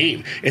for the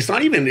game? It's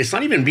not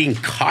even being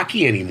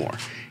cocky anymore.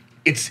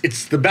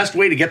 It's the best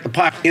way to get the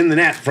puck in the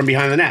net from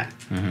behind the net.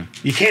 Mm-hmm.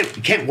 You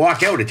can't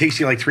walk out. It takes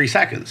you like 3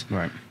 seconds.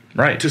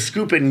 Right. To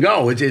scoop it and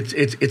go.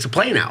 It's a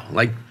play now.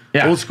 Like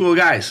old school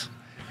guys.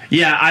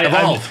 Yeah,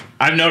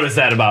 I've noticed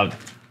that about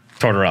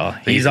Tortorella.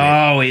 He's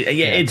always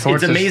it's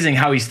amazing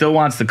how he still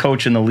wants to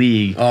coach in the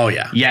league. Oh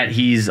yeah. Yet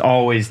he's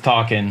always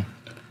talking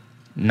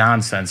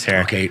nonsense here.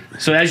 Okay.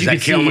 So as you can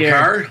see here,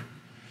 Makar?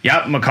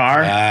 Yep,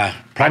 Makar.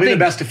 Probably the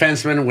best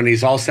defenseman. When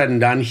he's all said and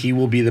done, he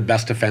will be the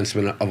best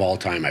defenseman of all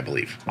time, I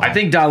believe. I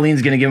think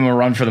Dahlin's going to give him a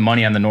run for the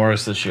money on the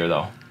Norris this year,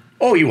 though.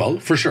 Oh, you will,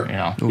 for sure.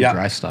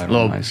 Draisaitl.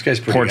 Little Nice.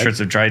 portraits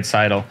of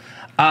Draisaitl.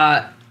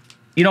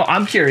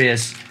 I'm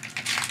curious.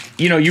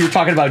 You were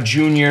talking about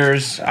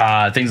juniors,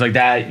 things like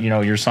that.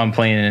 your son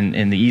playing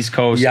in the East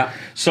Coast. Yeah.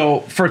 So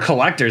for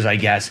collectors, I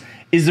guess,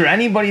 is there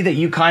anybody that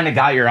you kind of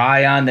got your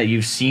eye on that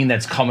you've seen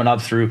that's coming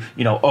up through,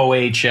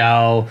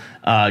 OHL,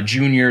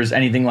 juniors,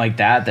 anything like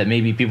that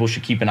maybe people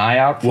should keep an eye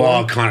out for?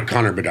 Well,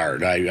 Connor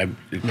Bedard.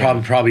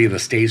 Probably in the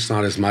States,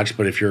 not as much,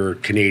 but if you're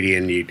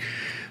Canadian,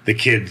 the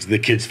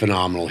kid's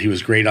phenomenal. He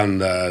was great on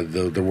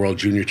the World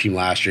Junior team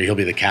last year. He'll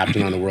be the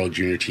captain on the World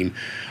Junior team.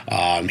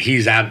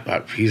 He's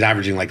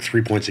averaging like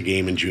 3 points a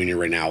game in junior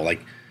right now.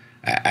 Like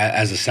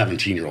as a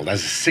 17-year-old,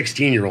 as a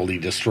 16-year-old, he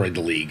destroyed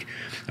the league.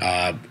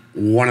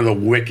 One of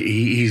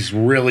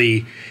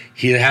the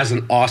he has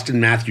an Austin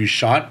Matthews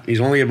shot. He's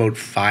only about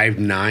 5'9",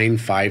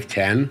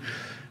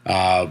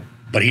 5'10",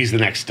 but he's the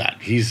next stud.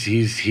 He's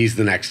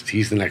the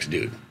next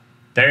dude.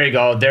 There you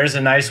go. There's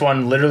a nice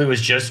one. Literally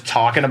was just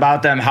talking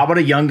about them. How about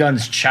a Young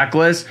Guns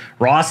checklist?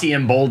 Rossi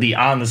and Boldy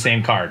on the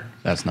same card.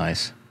 That's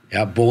nice.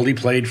 Yeah, Boldy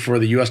played for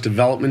the U.S.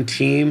 development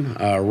team.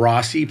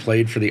 Rossi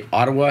played for the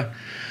Ottawa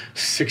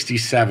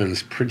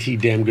 67s. Pretty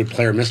damn good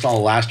player. Missed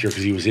all last year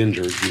because he was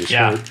injured. He was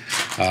hurt.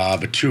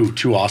 But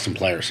two awesome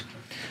players.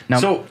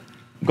 Now, so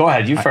go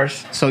ahead. You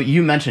first. So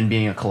you mentioned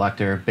being a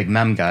collector, big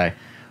mem guy.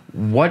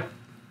 What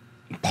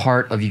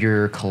part of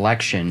your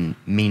collection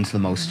means the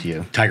most to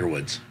you? Tiger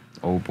Woods.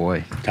 Oh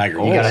boy, Tiger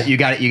Woods. You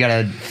got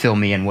to fill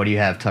me in. What do you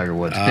have, Tiger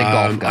Woods? Big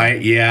golf guy.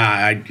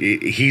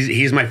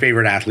 He's my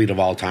favorite athlete of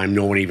all time.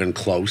 No one even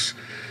close.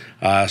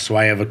 So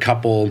I have a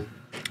couple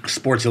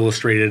Sports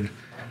Illustrated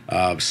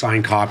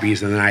signed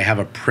copies, and then I have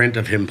a print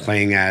of him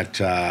playing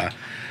at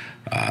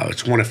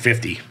it's 1 of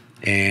 50,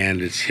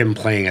 and it's him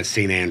playing at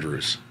St.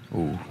 Andrews.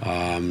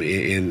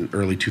 In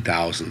early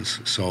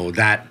 2000s. So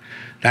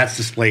that's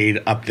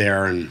displayed up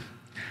there, and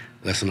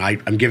Listen,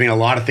 I'm giving a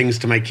lot of things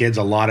to my kids,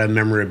 a lot of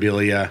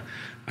memorabilia.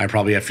 I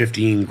probably have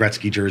 15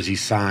 Gretzky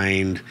jerseys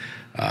signed,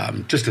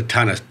 just a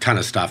ton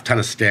of stuff, ton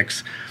of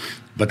sticks.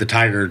 But the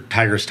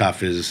Tiger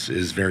stuff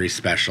is very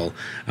special.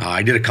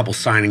 I did a couple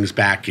signings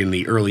back in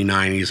the early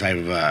 90s. I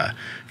have a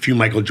few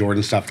Michael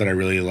Jordan stuff that I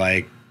really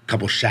like, a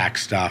couple Shaq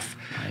stuff.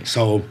 Nice.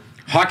 So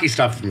hockey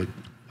stuff,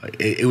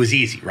 it was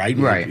easy, right?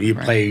 Right. You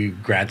play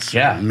Gretz,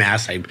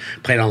 Mass. I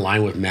played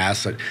online with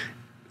Mass.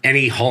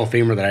 Any Hall of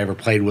Famer that I ever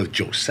played with,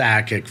 Joe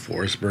Sakic,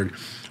 Forsberg,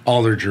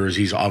 all their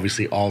jerseys,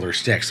 obviously all their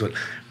sticks. So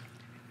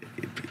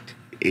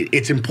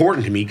it's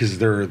important to me because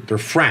they're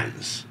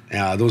friends.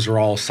 Those are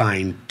all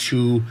signed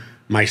to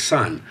my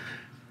son.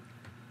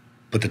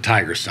 But the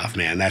Tiger stuff,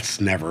 man, that's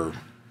never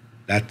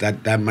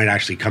that might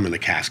actually come in the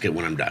casket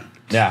when I'm done.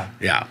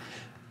 Yeah.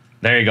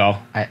 There you go.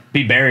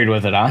 Be buried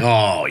with it, huh?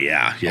 Oh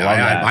yeah.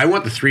 I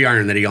want the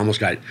 3-iron that he almost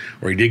got,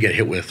 or he did get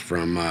hit with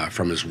from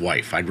his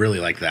wife. I'd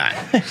really like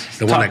that.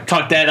 The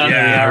tuck that under.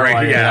 Yeah,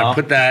 right. Yeah, you know?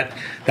 Put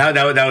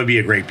that would be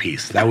a great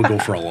piece. That would go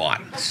for a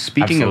lot.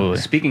 Speaking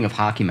of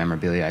hockey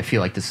memorabilia, I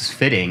feel like this is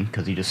fitting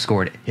because he just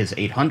scored his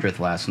 800th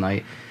last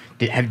night.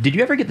 Did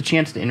you ever get the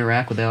chance to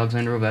interact with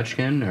Alexander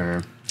Ovechkin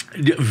or?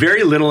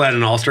 Very little at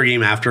an All-Star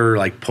game after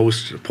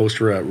post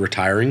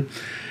retiring.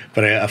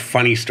 But a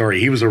funny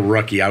story. He was a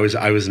rookie. I was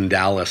in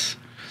Dallas,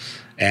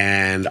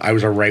 and I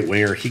was a right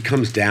winger. He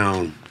comes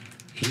down,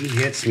 he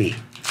hits me,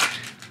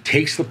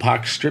 takes the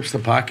puck, strips the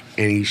puck,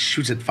 and he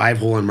shoots it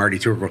 5-hole on Marty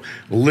Turco,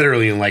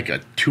 literally in like a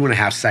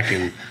 2.5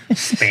 second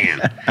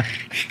span.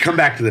 He come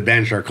back to the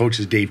bench. Our coach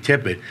is Dave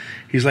Tippett.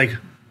 He's like,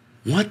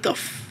 "What the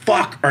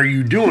fuck are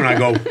you doing?" I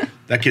go,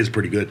 "That kid's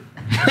pretty good."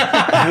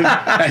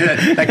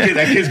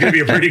 that kid's gonna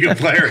be a pretty good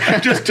player.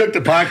 Just took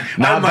the puck.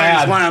 Not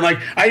bad. -1. I'm like,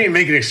 I didn't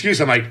make an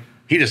excuse. I'm like,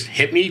 he just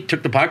hit me,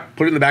 took the puck,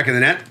 put it in the back of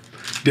the net,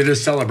 did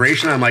his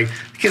celebration. I'm like,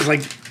 the kid's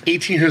like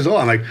 18 years old.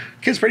 I'm like,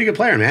 kid's a pretty good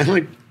player, man.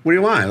 Like, what do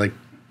you want? Like,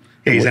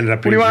 yeah, he's ended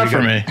up. What do you want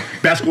from me?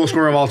 Best goal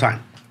scorer of all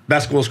time.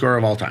 Best goal scorer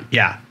of all time.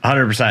 Yeah,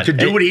 100%. To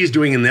do what he's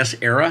doing in this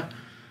era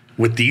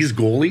with these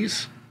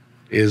goalies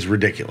is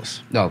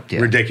ridiculous. Oh, yeah.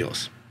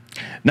 Ridiculous.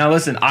 Now,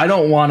 listen, I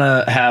don't want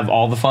to have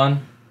all the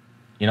fun.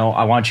 You know,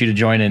 I want you to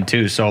join in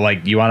too. So,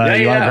 like, you want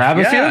to grab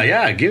a few?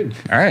 Yeah, good.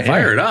 All right,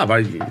 fire it up.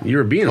 You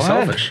were being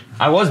selfish.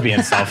 I was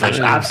being selfish,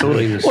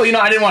 absolutely. Well, you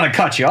know, I didn't want to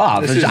cut you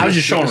off. I was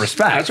just showing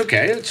respect. That's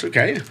okay. It's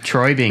okay.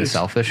 Troy being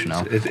selfish,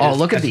 no.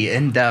 Look at the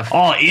in-depth.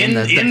 Oh, in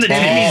the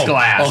Timmy's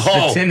glass.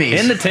 The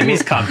Timmy's. In the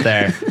Timmy's cup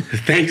there.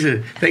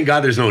 Thank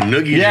God there's no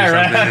noogies or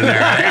something in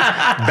there.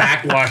 Right?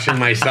 Backwashing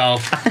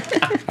myself.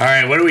 All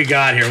right, what do we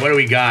got here? What do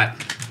we got?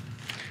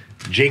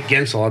 Jake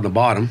Gensel on the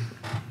bottom.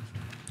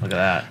 Look at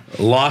that.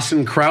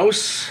 Lawson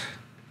Krause.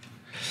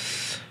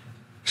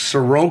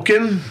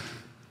 Sorokin.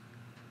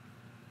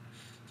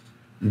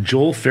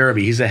 Joel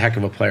Farabee. He's a heck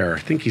of a player. I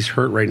think he's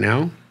hurt right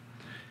now.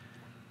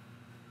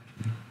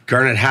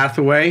 Garnet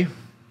Hathaway.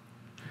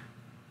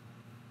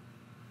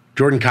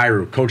 Jordan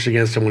Kyrou. Coached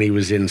against him when he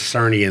was in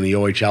Sarnia in the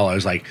OHL. I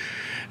was like,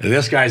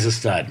 this guy's a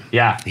stud.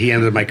 Yeah. He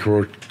ended my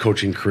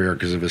coaching career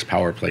because of his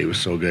power play. He was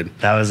so good.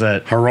 That was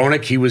it.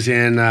 Hronek. He was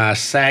in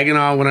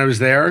Saginaw when I was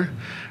there.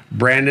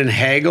 Brandon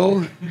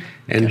Hagel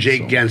and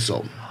Jake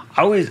Gensel.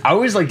 I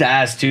always like to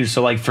ask too.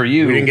 So, like, for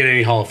you, we didn't get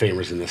any Hall of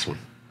Famers in this one.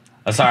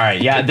 That's all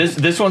right. Yeah,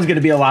 this one's going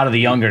to be a lot of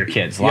the younger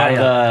kids. A lot of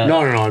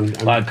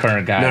the a lot of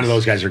current guys. None of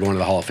those guys are going to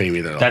the Hall of Fame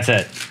either. Though. That's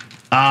it.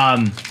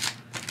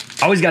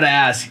 Always got to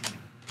ask,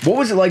 what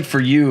was it like for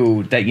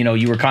you that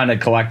you were kind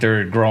of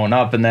collector growing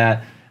up, and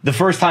that the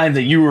first time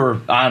that you were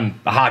on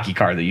a hockey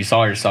card that you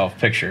saw yourself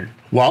pictured?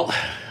 Well,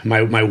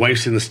 my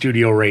wife's in the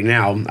studio right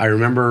now. I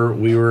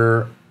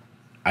remember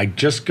I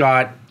just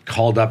got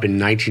called up in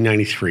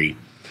 1993,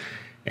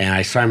 and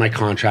I signed my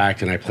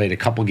contract, and I played a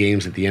couple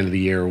games at the end of the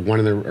year,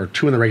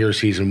 2 in the regular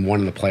season, 1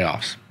 in the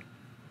playoffs.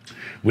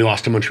 We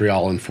lost to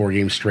Montreal in 4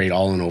 games straight,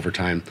 all in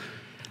overtime.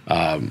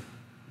 But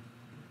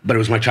it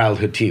was my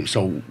childhood team.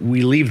 So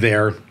we leave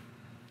there.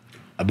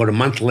 About a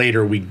month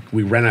later, we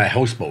rent a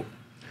houseboat.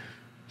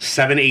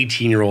 7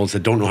 18-year-olds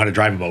that don't know how to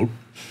drive a boat.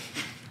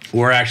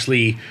 We're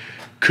actually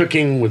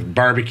cooking with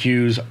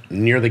barbecues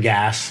near the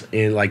gas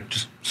and like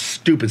just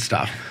stupid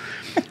stuff.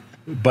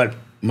 But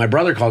my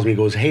brother calls me and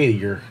goes, "Hey,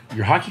 your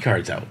hockey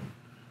card's out."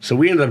 So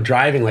we ended up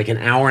driving like an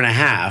hour and a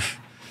half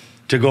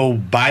to go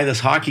buy this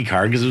hockey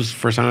card because it was the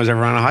first time I was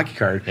ever on a hockey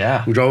card.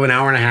 Yeah. We drove an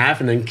hour and a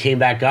half and then came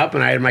back up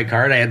and I had my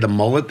card. I had the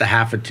mullet, the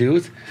half a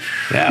tooth.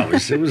 Yeah,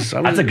 it was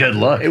That's a good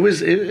look. It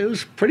was a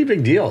pretty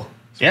big deal.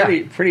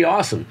 It's pretty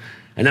awesome.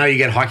 And now you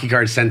get hockey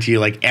cards sent to you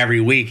like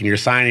every week and you're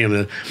signing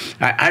them.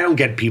 I don't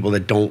get people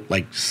that don't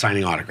like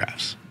signing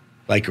autographs.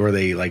 Or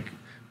they like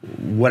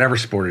whatever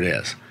sport it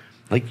is.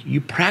 Like,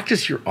 you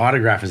practice your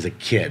autograph as a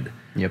kid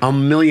a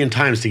million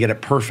times to get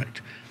it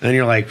perfect. And then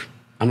you're like,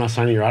 I'm not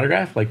signing your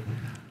autograph? Like,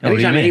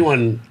 anytime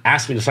anyone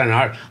asks me to sign an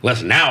autograph,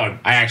 listen, now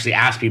I actually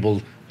ask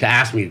people to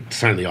ask me to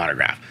sign the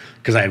autograph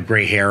because I have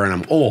gray hair and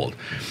I'm old.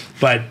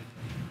 But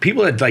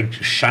people that like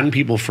shun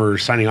people for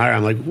signing autograph,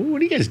 I'm like,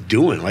 what are you guys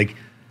doing? Like,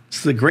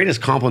 it's the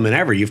greatest compliment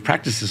ever. You've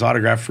practiced this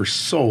autograph for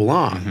so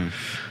long. Mm-hmm.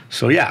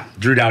 So yeah,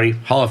 Drew Doughty,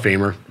 Hall of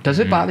Famer. Does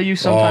it bother you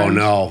sometimes? Oh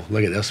no,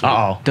 look at this one.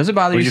 Uh-oh. Does it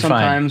bother What'd you you find?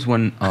 sometimes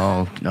when?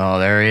 Oh,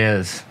 there he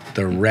is.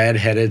 The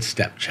redheaded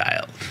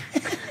stepchild.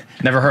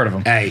 Never heard of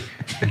him. Hey,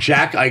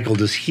 Jack Eichel,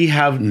 does he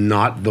have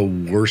not the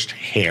worst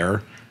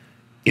hair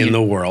in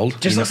the world?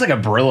 Just looks like a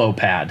Brillo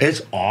pad.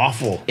 It's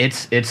awful.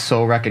 It's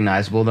so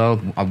recognizable though.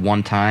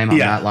 One time, I'm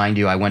Yeah. not lying to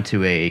you, I went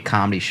to a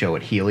comedy show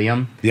at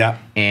Helium. Yeah.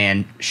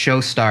 And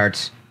show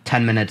starts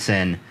 10 minutes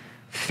in.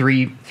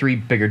 Three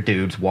bigger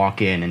dudes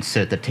walk in and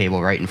sit at the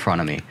table right in front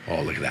of me.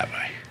 Oh, look at that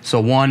guy. So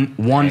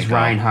one's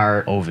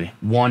Reinhardt, Ovi.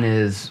 one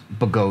is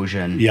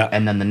Bogosian, Yeah.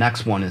 and then the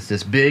next one is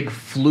this big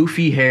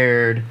floofy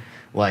haired,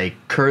 like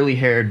curly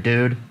haired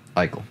dude,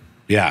 Eichel.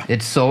 Yeah.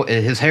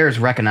 His hair is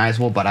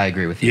recognizable, but I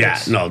agree with you. Yeah,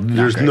 It's no, not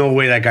there's great. no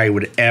way that guy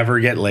would ever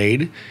get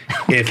laid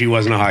if he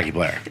wasn't a hockey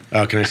player.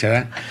 Oh, can I say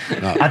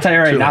that? No. I'll tell you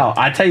right now.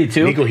 I tell you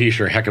too. Nico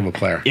Hischier, heck of a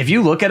player. If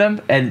you look at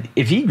him, and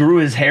if he grew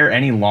his hair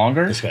any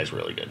longer, This guy's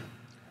really good.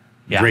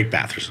 yeah, Drake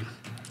Batherson.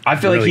 I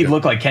feel like really he'd good.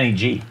 look like Kenny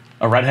G,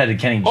 a redheaded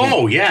Kenny G.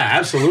 Oh yeah,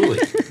 absolutely,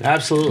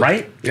 absolutely.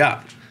 Right?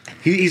 Yeah,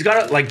 he's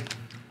got it. Like,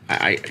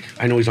 I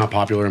know he's not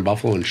popular in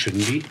Buffalo and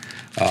shouldn't be.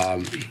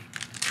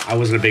 I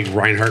wasn't a big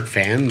Reinhardt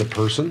fan, the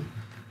person.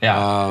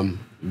 yeah,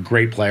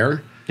 Great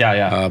player.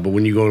 yeah. But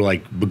when you go to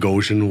like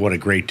Bogosian, what a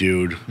great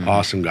dude,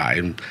 awesome guy.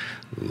 And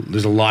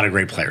there's a lot of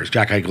great players.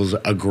 Jack Eichel's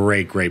a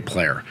great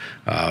player.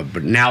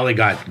 But now they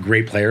got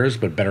great players,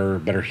 but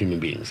better human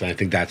beings. And I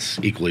think that's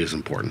equally as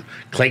important.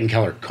 Clayton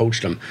Keller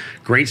coached him.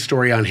 Great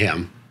story on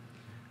him.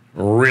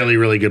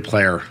 Really good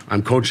player.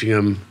 I'm coaching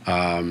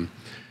him.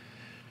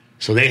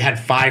 So they had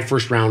 5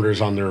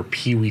 first-rounders on their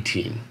Pee Wee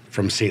team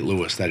from St.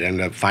 Louis that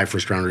ended up 5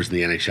 first-rounders in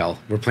the NHL.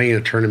 We're playing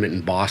a tournament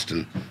in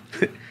Boston.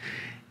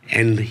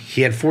 And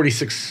he had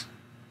 46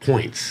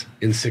 points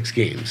in 6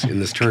 games in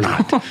this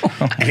tournament.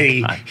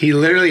 And he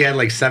literally had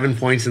like 7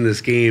 points in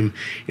this game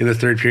in the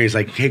third period. He's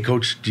like, hey,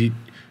 coach, do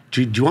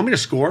you want me to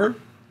score?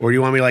 Or do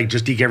you want me to like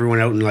just deke everyone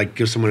out and like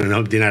give someone an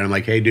update night? I'm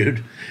like, hey,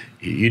 dude,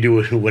 you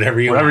do whatever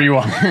you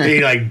want.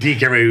 He like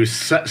deke everybody. He was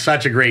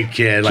such a great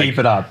kid. Keep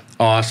it up.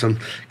 Awesome.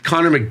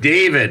 Connor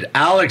McDavid,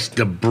 Alex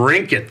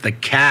DeBrincat, the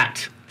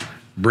cat,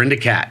 Brenda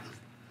Cat,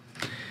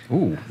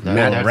 Ooh,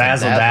 Little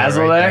razzle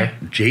dazzle there.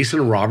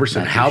 Jason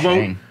Robertson.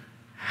 Matthew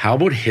How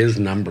about his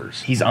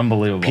numbers? He's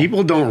unbelievable.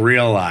 People don't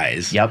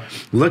realize. Yep.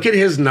 Look at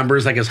his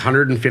numbers, like his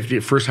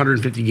first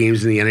 150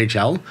 games in the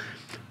NHL.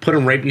 Put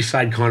him right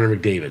beside Connor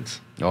McDavid's.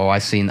 Oh, I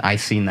seen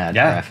that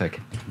Yeah. graphic.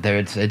 There,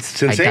 it's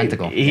insane.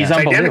 identical. He's Yeah.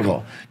 unbelievable.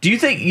 identical. Do you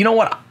think, you know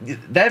what,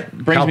 that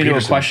brings Kyle me to a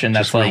Peterson question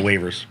that's just went like,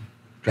 on waivers.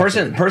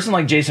 person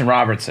like Jason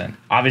Robertson,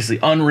 obviously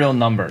unreal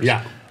numbers.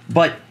 Yeah.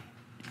 But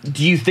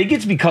do you think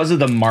it's because of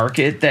the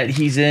market that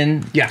he's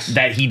in? Yes.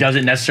 That he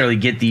doesn't necessarily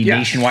get the Yes.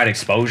 nationwide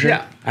exposure?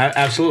 Yeah,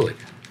 absolutely.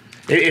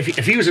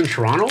 If he was in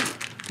Toronto,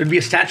 there'd be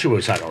a statue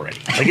outside already.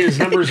 Like his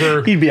numbers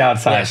are. He'd be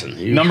outside.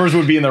 Listen, Numbers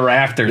would be in the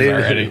rafters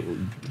already.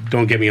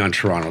 Don't get me on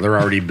Toronto. They're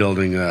already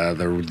building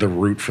the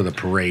route for the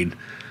parade.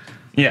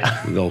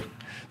 Yeah. They'll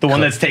The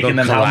one that's taken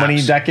them how many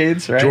collapse.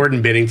 decades, right?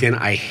 Jordan Binnington,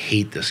 I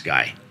hate this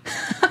guy.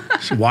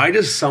 So why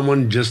does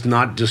someone just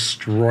not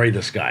destroy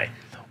this guy?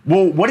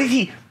 Well, what did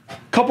he...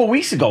 A couple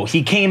weeks ago,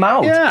 he came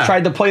out, Yeah.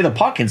 tried to play the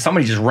puck, and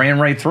somebody just ran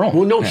right through him.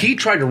 Well, no, he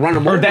tried to run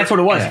him Or over. that's what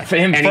it was. Yeah. For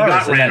him And first. he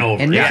got ran then-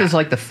 over. And this Yeah. is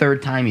like the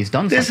 3rd time he's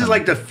done This something. is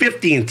like the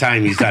 15th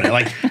time he's done it.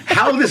 Like,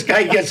 how this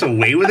guy gets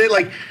away with it?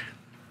 Like,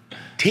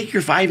 take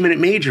your 5-minute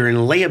major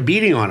and lay a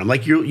beating on him.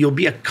 Like, you'll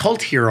be a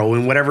cult hero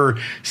in whatever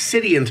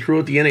city and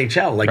throughout the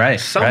NHL. Like, Right,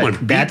 someone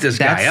right. beat this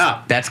guy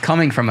up. That's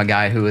coming from a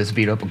guy who has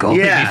beat up a goalie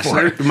Yeah,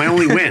 before. so my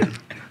only win.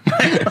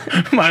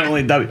 My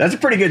only W. That's a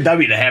pretty good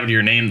W to have to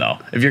your name, though,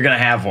 if you're going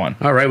to have one.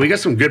 All right, we got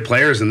some good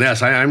players in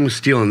this. I'm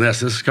stealing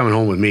this. This is coming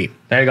home with me.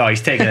 There you go.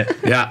 He's taking it.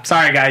 Yeah.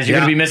 Sorry, guys. You're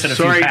Yeah. going to be missing a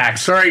few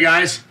packs. Sorry,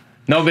 guys.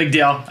 No big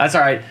deal. That's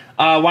all right.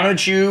 Why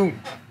don't you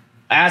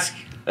ask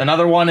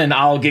another one, and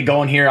I'll get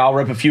going here. I'll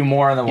rip a few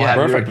more, and then we'll Yeah, have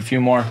you perfect. rip a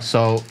few more.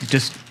 So,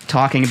 just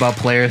talking about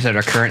players that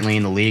are currently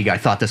in the league, I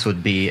thought this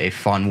would be a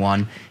fun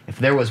one. If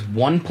there was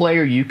one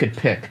player you could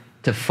pick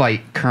to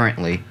fight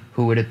currently,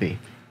 who would it be?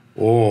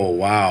 Oh,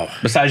 wow.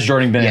 Besides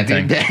Jordan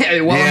Binnington.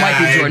 Well, it might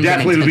be Jordan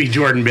definitely Binnington. would be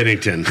Jordan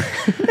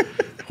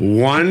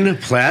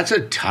Binnington. That's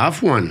a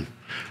tough one.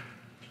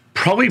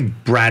 Probably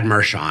Brad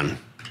Marchand.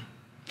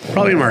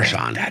 Probably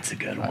Marchand. That's a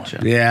good one.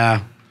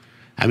 Yeah.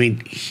 I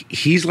mean,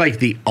 he's like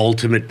the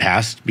ultimate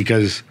pest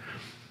because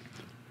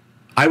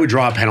I would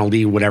draw a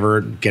penalty,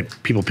 whatever,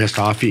 get people pissed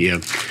off at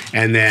you,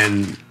 and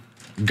then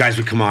guys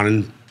would come on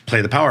and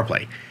play the power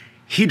play.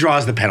 He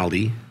draws the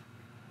penalty.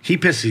 He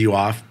pisses you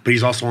off, but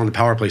he's also on the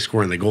power play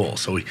scoring the goal.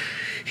 So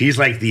he's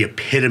like the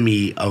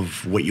epitome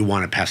of what you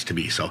want a pest to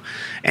be. So,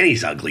 and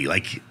he's ugly.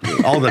 Like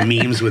all the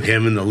memes with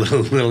him and the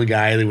little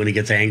guy when he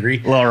gets angry.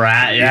 Little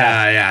rat,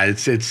 yeah.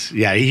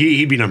 Yeah.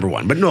 He'd be number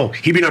 1, but no,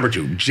 he'd be number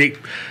 2. Jake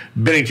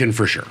Binnington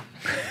for sure.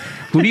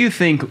 Who do you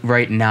think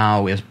right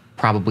now is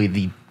probably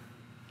the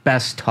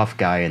best tough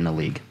guy in the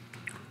league?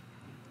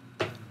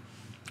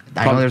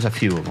 I know there's a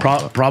few of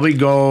them. Probably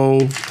go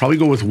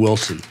with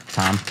Wilson.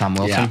 Tom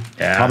Wilson.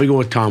 Yeah. Probably go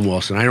with Tom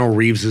Wilson. I know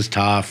Reeves is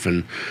tough,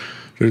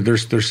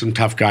 there's some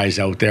tough guys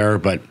out there,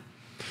 but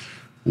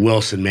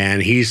Wilson,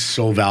 man, he's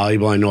so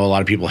valuable. I know a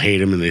lot of people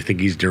hate him and they think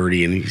he's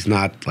dirty, and he's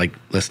not. Like,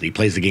 listen, he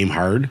plays the game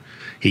hard.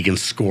 He can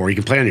score. He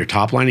can play on your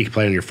top line. He can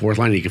play on your fourth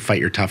line. And he can fight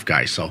your tough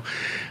guys. So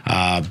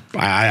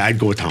I'd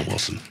go with Tom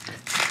Wilson.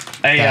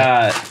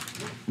 Hey,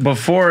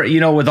 before,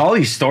 with all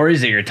these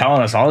stories that you're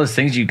telling us, all these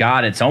things you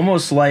got, it's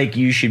almost like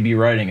you should be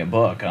writing a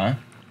book, huh?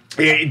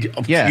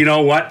 Yeah. You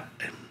know what?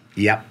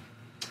 Yep.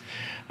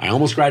 I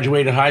almost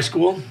graduated high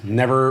school,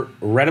 never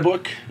read a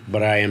book,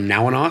 but I am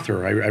now an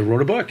author. I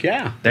wrote a book,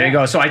 yeah. There you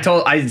go. So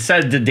I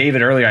said to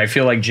David earlier, I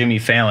feel like Jimmy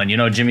Fallon.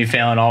 Jimmy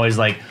Fallon always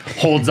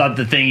holds up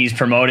the thing he's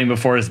promoting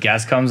before his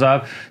guest comes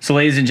up. So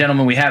ladies and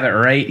gentlemen, we have it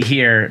right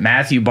here,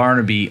 Matthew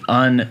Barnaby,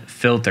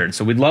 Unfiltered.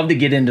 So we'd love to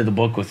get into the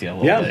book with you a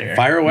little bit here.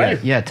 Fire away.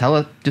 Yeah, tell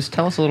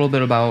us a little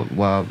bit about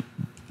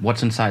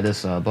what's inside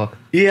this book.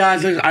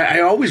 Yeah,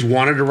 I always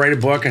wanted to write a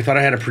book. I thought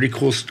I had a pretty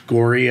cool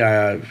story.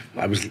 I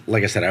was,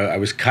 like I said, I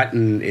was cut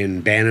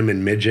in Bantam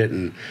and midget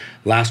and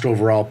last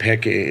overall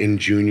pick in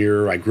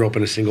junior. I grew up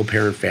in a single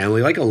parent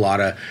family, like a lot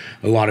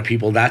of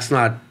people. That's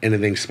not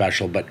anything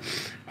special, but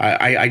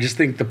I just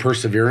think the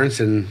perseverance,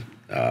 and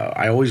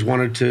I always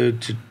wanted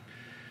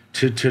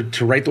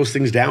to write those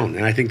things down.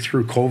 And I think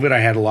through COVID, I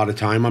had a lot of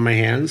time on my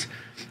hands.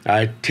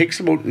 It takes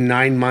about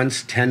 9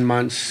 months, 10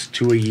 months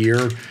to a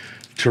year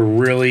to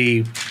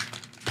really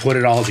put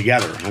it all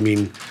together. I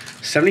mean,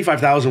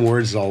 75,000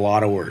 words is a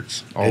lot of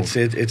words. Oh.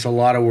 It's a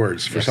lot of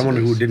words for someone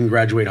who didn't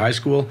graduate high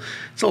school.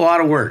 It's a lot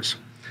of words,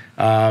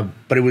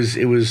 but it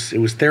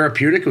was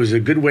therapeutic. It was a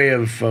good way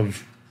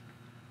of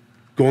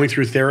going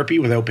through therapy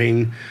without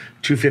paying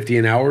 $250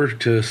 an hour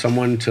to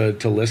someone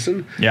to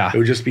listen. Yeah, it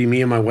would just be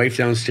me and my wife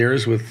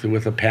downstairs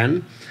with a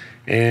pen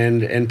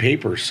and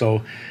paper.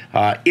 So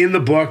in the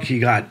book, you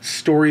got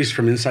stories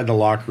from inside the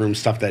locker room,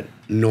 stuff that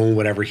no one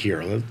would ever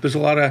hear. There's a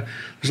lot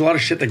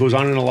of shit that goes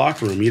on in a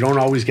locker room. You don't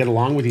always get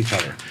along with each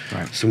other.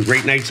 Right. Some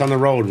great nights on the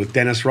road with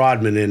Dennis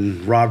Rodman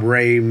and Rob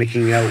Ray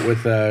making out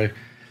with a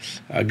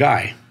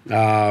guy.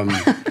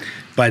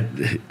 But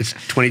it's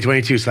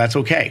 2022, so that's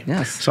okay.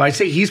 Yes. So I'd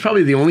say he's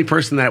probably the only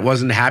person that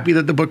wasn't happy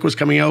that the book was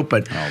coming out.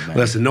 But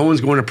listen, no one's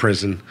going to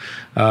prison.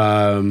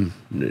 No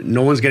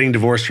one's getting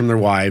divorced from their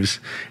wives.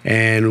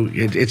 And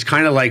it's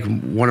kind of like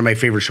one of my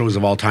favorite shows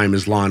of all time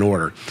is Law and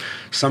Order.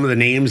 Some of the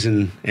names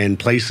and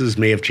places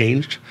may have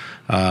changed,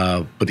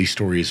 but these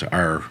stories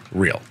are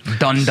real.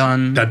 Dun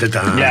dun. Dun, dun,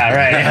 dun. Yeah,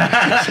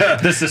 right.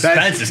 The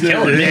suspense is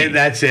killing me.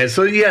 That's it.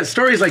 So yeah,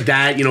 stories like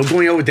that,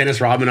 going out with Dennis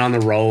Rodman on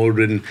the road,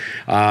 and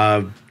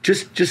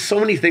just so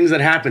many things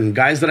that happened.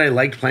 Guys that I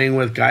liked playing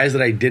with, guys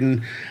that I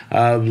didn't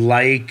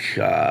like,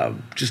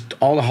 just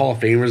all the Hall of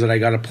Famers that I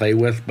got to play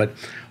with, but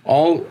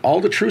all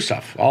the true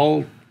stuff,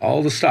 all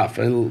the stuff,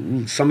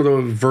 and some of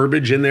the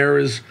verbiage in there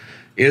is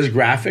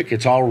graphic.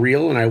 It's all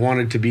real, and I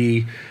wanted to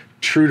be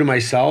true to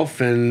myself.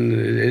 And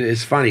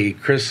it's funny,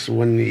 Chris,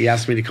 when he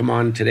asked me to come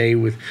on today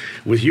with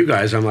you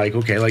guys, I'm like,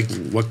 okay, like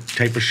what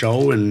type of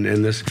show and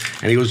this,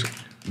 and he goes,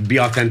 be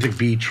authentic,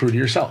 be true to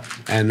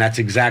yourself. And that's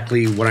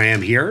exactly what I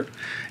am here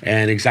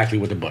and exactly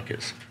what the book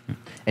is.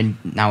 And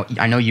now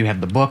I know you have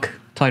the book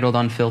titled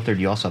Unfiltered.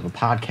 You also have a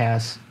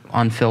podcast,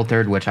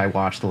 Unfiltered, which I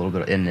watched a little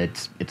bit, and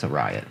it's a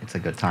riot. It's a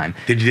good time.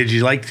 Did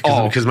you like,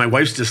 because my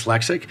wife's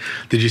dyslexic,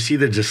 did you see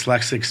the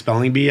dyslexic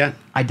spelling bee yet?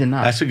 I did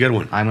not. That's a good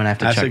one. I'm going to have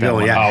to check that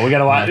one. Yeah. Oh, we got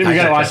to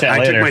watch that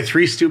later. I took my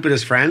 3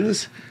 stupidest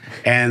friends,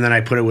 and then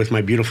I put it with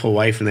my beautiful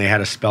wife, and they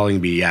had a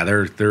spelling bee. Yeah,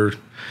 they're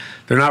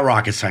not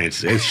rocket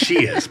science.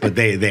 She is, but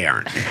they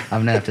aren't.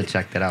 I'm going to have to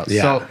check that out.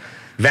 Yeah. So,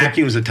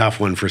 vacuum's a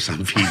tough one for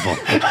some people.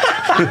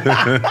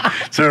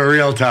 It's a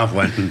real tough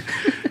one.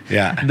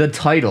 Yeah. The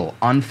title,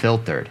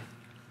 Unfiltered.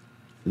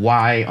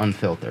 Why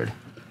Unfiltered?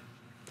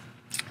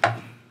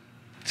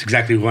 It's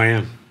exactly who I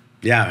am.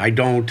 Yeah, I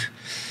don't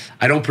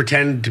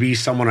pretend to be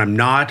someone I'm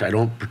not. I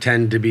don't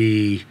pretend to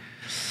be,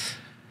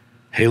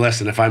 hey,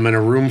 listen, if I'm in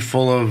a room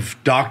full of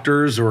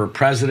doctors or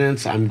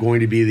presidents, I'm going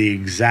to be the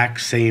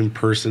exact same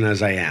person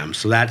as I am.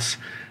 So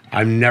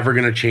I'm never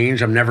going to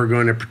change. I'm never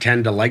going to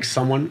pretend to like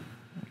someone.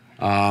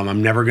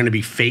 I'm never going to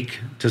be fake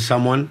to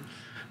someone.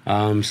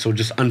 So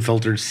just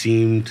Unfiltered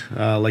seemed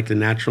like the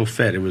natural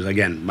fit. It was,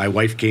 again, my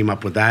wife came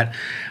up with that.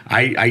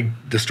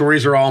 The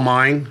stories are all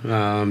mine.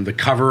 The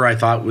cover I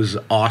thought was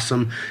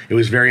awesome. It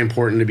was very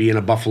important to be in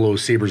a Buffalo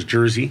Sabres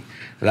jersey.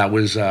 That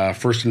was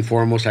first and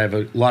foremost. I have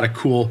a lot of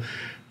cool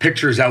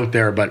pictures out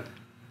there, but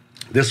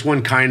this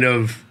one kind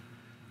of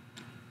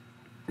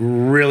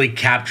really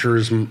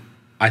captures,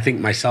 I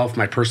think, myself,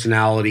 my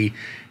personality.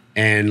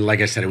 And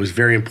like I said, it was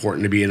very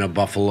important to be in a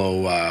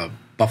Buffalo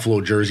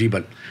jersey,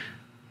 but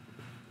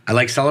I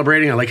like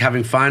celebrating. I like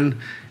having fun,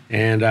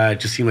 and it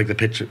just seemed like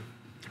the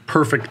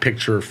perfect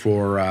picture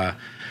for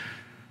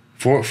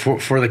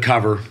the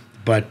cover.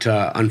 But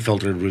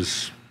Unfiltered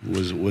was a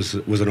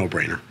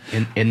no-brainer.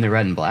 In the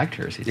red and black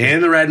jersey.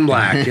 In the red and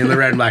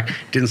black.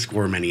 Didn't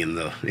score many in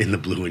the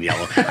blue and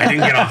yellow. I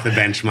didn't get off the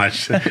bench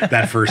much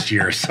that first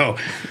year, so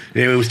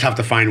it was tough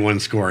to find one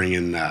scoring.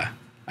 And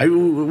we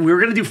were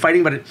going to do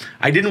fighting, but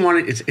I didn't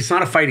want it. It's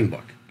not a fighting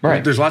book.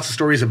 Right. There's lots of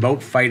stories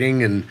about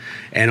fighting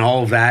and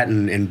all of that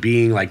and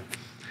being like,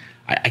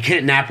 I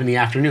can't nap in the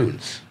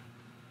afternoons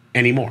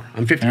anymore.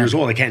 I'm 50 years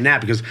old. I can't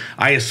nap because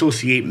I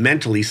associate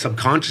mentally,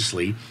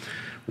 subconsciously.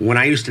 When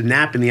I used to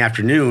nap in the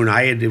afternoon,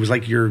 it was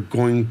like you're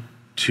going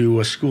to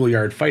a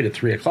schoolyard fight at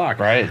 3 o'clock.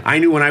 Right. I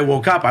knew when I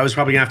woke up, I was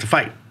probably gonna have to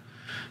fight.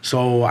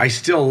 So I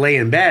still lay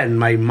in bed, and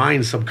my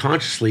mind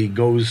subconsciously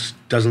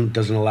doesn't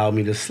allow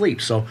me to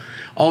sleep. So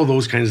all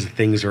those kinds of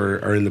things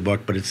are in the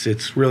book, but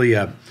it's really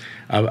a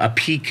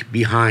peek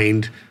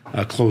behind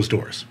closed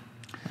doors.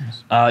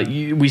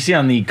 We see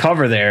on the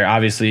cover there,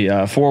 obviously,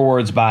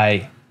 forewords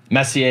by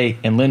Messier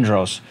and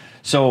Lindros.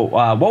 So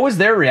what was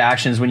their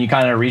reactions when you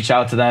kind of reached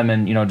out to them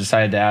and,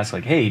 decided to ask,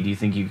 like, hey, do you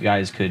think you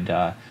guys could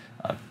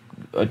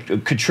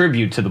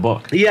contribute to the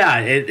book? Yeah,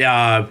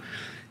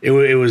 it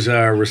was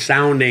a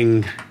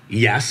resounding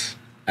yes,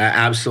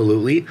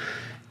 absolutely.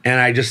 And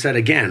I just said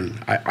again,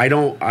 I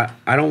don't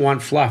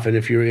want fluff. And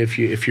if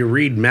you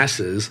read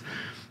Messes,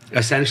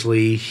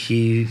 essentially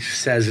he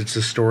says it's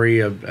a story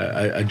of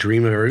a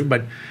dream of everybody,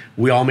 but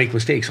we all make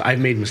mistakes. I've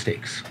made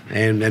mistakes,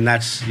 and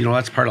that's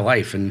that's part of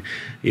life. And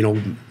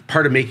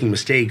part of making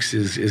mistakes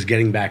is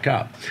getting back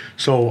up.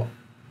 So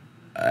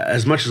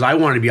as much as I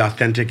wanted to be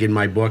authentic in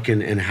my book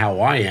and how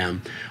I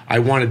am, I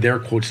wanted their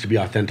quotes to be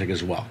authentic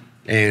as well.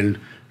 And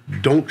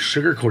don't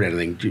sugarcoat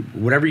anything.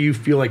 Whatever you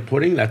feel like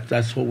putting,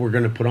 that's what we're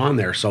going to put on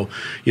there. So,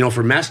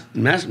 for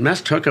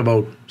Mess took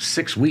about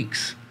 6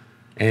 weeks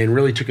and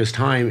really took his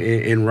time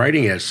in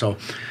writing it. So,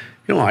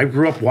 I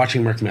grew up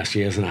watching Mark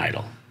Messier as an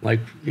idol. Like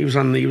he was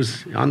on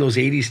those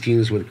 80s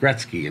teams with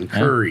Gretzky and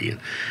Curry. And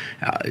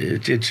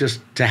it's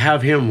just to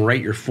have him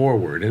write your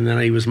forward. And then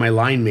he was my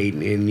line mate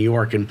in New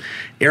York. And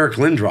Eric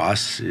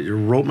Lindros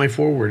wrote my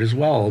forward as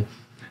well.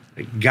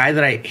 A guy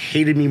that I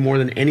hated me more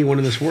than anyone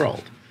in this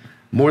world.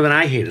 More than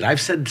I hated.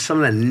 I've said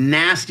some of the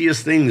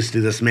nastiest things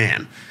to this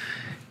man.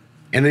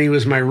 And then he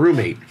was my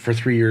roommate for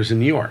 3 years in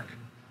New York.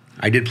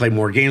 I did play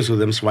more games with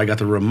him, so I got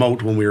the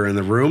remote when we were in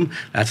the room.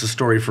 That's a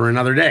story for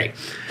another day.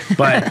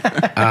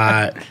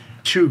 But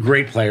two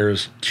great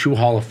players, two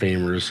Hall of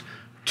Famers,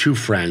 two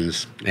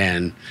friends,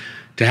 and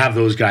to have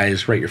those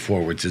guys write your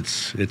forwards,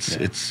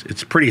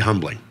 it's pretty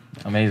humbling.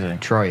 Amazing.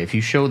 Troy, if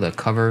you show the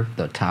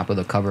top of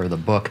the cover of the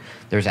book,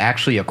 there's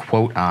actually a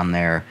quote on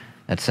there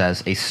that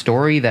says, "A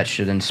story that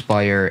should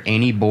inspire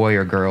any boy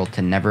or girl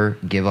to never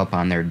give up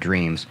on their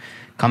dreams."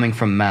 Coming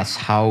from Mess,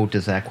 how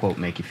does that quote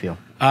make you feel?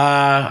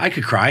 I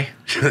could cry.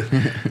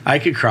 I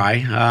could cry.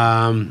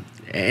 And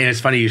it's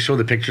funny, you show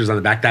the pictures on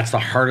the back. That's the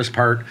hardest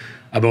part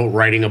about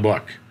writing a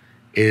book,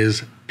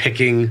 is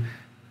picking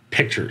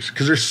pictures.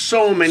 Because there's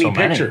so many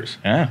pictures.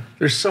 Yeah.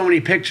 There's so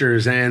many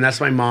pictures. And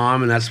that's my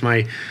mom, and that's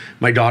my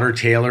daughter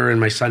Taylor and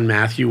my son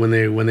Matthew when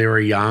they were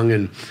young.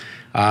 And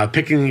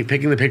picking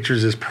the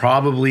pictures is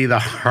probably the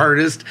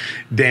hardest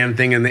damn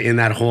thing in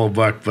that whole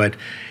book. But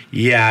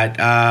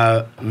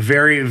yeah,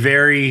 very,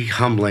 very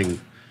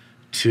humbling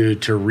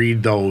to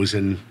read those.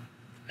 And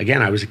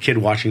again, I was a kid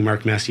watching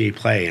Mark Messier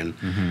play, and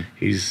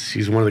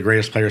he's one of the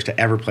greatest players to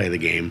ever play the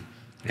game.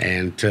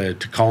 And to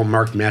call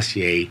Mark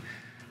Messier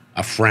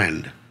a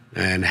friend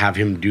and have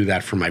him do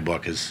that for my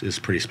book is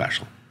pretty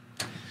special.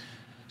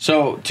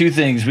 So, two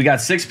things. We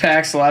got 6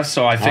 packs left,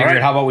 so I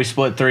figured, how about we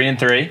split 3 and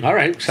 3? All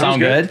right.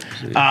 Sound good?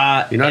 You're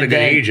not a good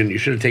agent. You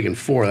should have taken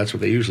 4. That's what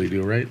they usually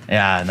do, right?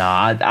 Yeah, no,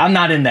 I'm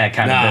not in that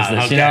kind of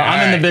business. Okay,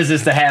 I'm in the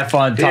business to have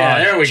fun, talk,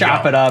 there we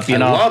chop go. it up, I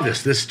love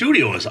this. This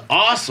studio is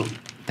awesome.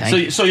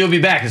 So you'll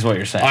be back is what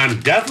you're saying. I'm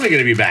definitely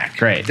going to be back.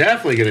 Great.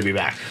 Definitely going to be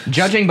back.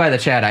 Judging by the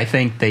chat, I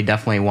think they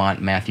definitely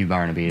want Matthew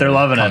Barnaby. They're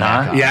loving it,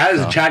 huh? Yeah,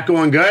 is the chat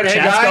going good? Hey,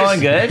 Chat's guys. going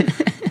good.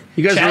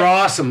 You guys are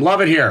awesome.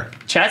 Love it here.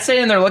 Chat's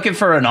saying they're looking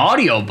for an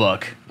audio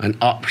book. How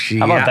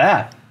about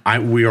that?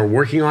 We are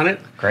working on it.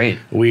 Great.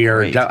 We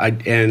are,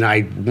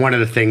 one of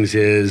the things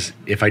is,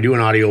 if I do an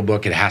audio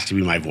book, it has to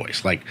be my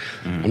voice. Like,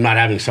 I'm not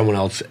having someone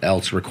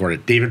else record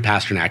it. David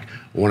Pasternak,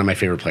 one of my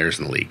favorite players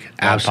in the league.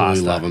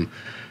 Absolutely love him.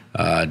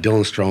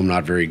 Dylan Strome,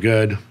 not very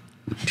good.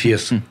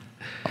 Matthias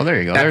Oh,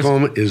 there you go.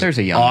 Ekholm There's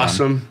a young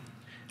awesome.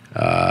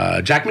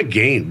 Jack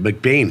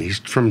McBain, he's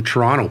from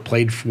Toronto,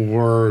 played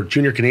for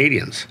Junior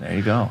Canadians. There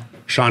you go.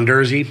 Sean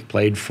Dursey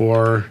played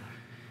for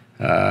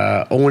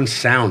Owen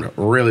Sound,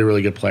 really,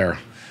 really good player.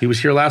 He was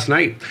here last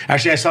night.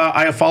 Actually,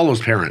 I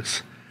follow's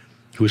parents,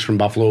 who's from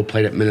Buffalo,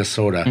 played at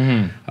Minnesota.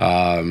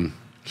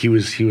 He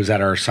was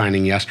at our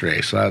signing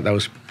yesterday, so that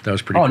was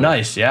pretty cool. Oh,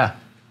 nice, yeah.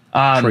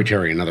 Troy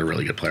Terry, another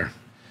really good player.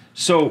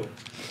 So,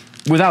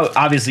 without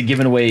obviously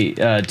giving away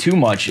too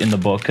much in the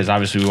book, because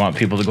obviously we want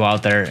people to go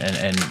out there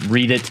and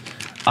read it,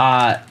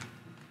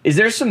 is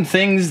there some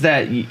things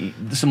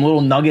some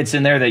little nuggets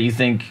in there that you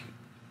think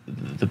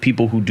the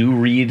people who do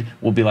read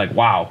will be like,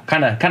 wow,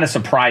 kind of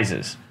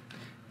surprises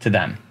to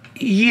them?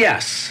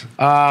 Yes.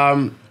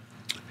 I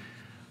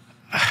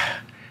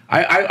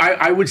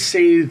would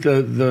say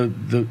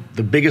the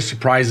biggest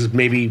surprises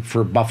maybe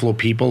for Buffalo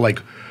people, like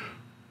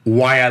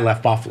why I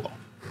left Buffalo.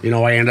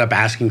 I ended up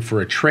asking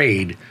for a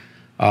trade,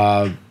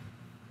 and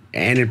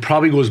it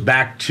probably goes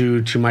back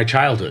to my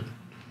childhood.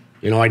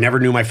 I never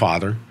knew my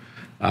father.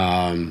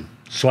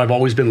 So I've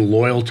always been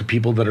loyal to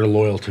people that are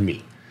loyal to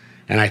me.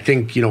 And I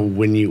think, you know,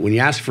 when you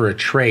ask for a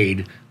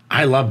trade,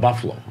 I love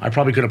Buffalo. I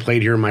probably could have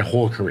played here my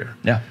whole career.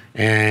 Yeah.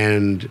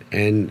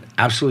 And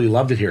absolutely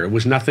loved it here. It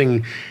was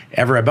nothing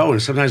ever about it.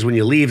 And sometimes when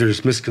you leave,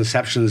 there's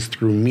misconceptions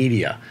through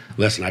media.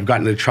 Listen, I've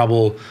gotten into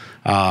trouble.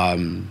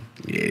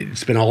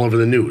 It's been all over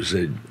the news.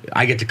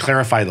 I get to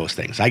clarify those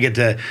things. I get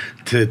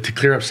to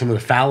clear up some of the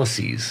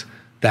fallacies,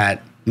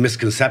 that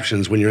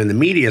misconceptions. When you're in the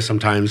media,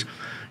 sometimes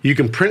you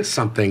can print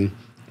something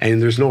and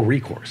there's no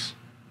recourse,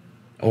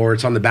 or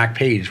it's on the back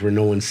page where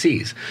no one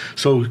sees.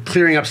 So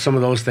clearing up some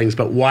of those things.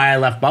 But why I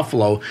left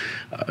Buffalo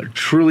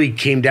truly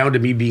came down to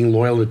me being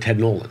loyal to Ted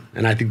Nolan.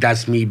 And I think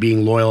that's me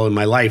being loyal in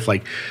my life.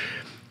 Like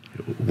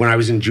when I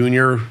was in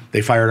junior,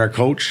 they fired our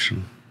coach.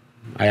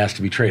 I asked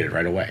to be traded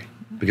right away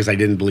because I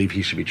didn't believe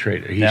he should be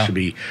traded. He should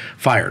be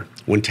fired.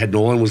 When Ted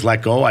Nolan was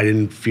let go, I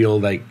didn't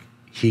feel like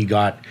he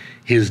got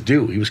his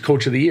due. He was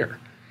coach of the year.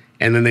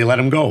 And then they let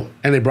him go.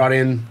 And they brought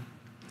in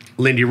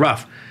Lindy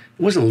Ruff.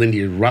 It wasn't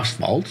Lindy Ruff's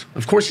fault.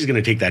 Of course he's going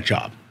to take that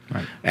job.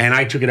 Right. And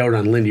I took it out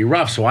on Lindy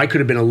Ruff, so I could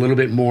have been a little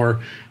bit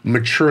more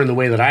mature in the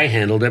way that I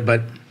handled it.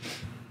 But,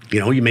 you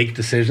know, you make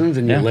decisions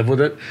and you live with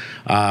it.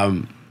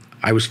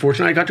 I was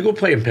fortunate I got to go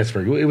play in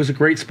Pittsburgh. It was a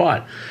great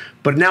spot.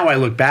 But now I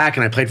look back,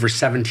 and I played for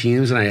 7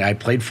 teams, and I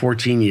played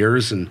 14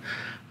 years, and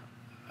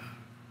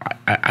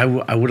I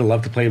would have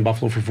loved to play in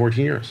Buffalo for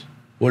 14 years.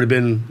 It would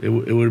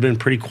have been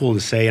pretty cool to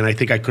say, and I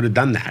think I could have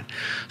done that.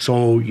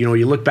 So, you know,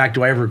 you look back,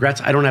 do I have regrets?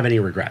 I don't have any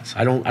regrets.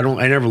 I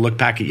never look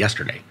back at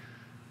yesterday.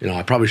 You know,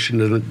 I probably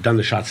shouldn't have done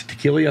the shots of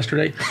tequila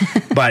yesterday,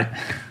 but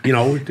you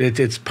know,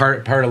 it's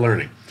part of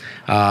learning.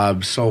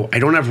 So I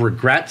don't have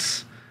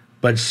regrets,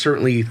 but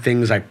certainly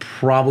things I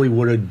probably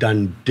would have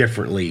done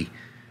differently.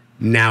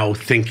 Now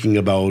thinking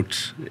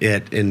about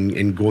it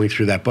and going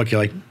through that book,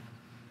 you're like,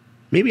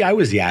 maybe I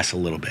was the ass a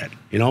little bit.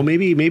 You know,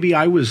 maybe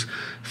I was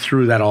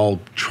through that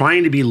all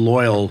trying to be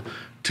loyal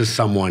to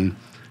someone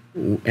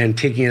and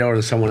taking it out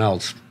on someone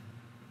else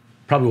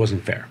probably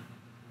wasn't fair.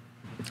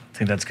 I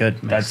think that's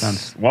good. Makes That's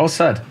sense. well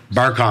said.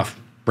 Barkov,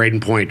 Braden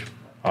Point,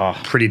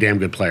 pretty damn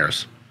good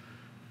players.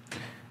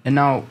 And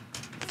now,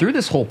 through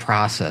this whole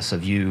process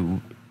of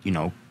you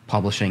know,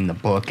 publishing the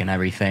book and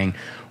everything,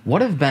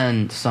 what have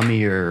been some of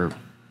your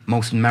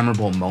most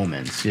memorable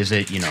moments? Is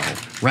it, you know,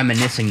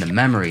 reminiscing the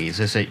memories?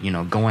 Is it, you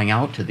know, going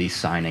out to these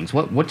signings?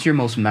 What's your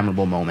most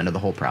memorable moment of the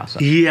whole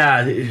process?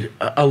 Yeah,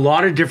 a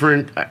lot of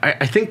different.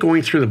 I think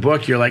going through the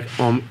book, you're like,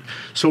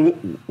 so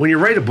when you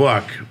write a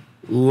book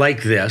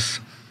like this,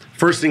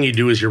 first thing you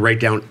do is you write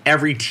down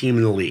every team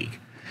in the league.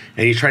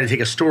 And you try to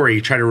take a story,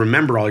 you try to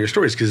remember all your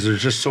stories, because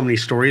there's just so many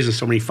stories and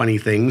so many funny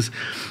things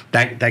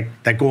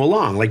that go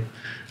along. Like,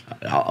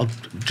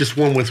 just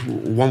one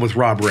with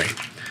Rob Ray.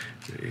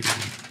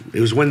 It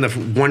was when the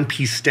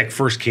one-piece stick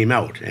first came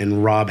out,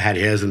 and Rob had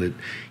his, and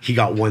he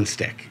got one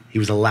stick. He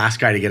was the last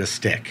guy to get a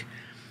stick.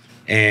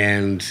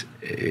 And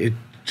it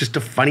just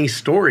a funny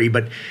story,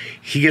 but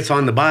he gets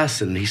on the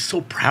bus, and he's so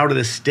proud of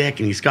this stick,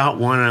 and he's got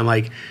one, and I'm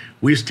like,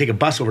 we used to take a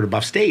bus over to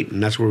Buff State,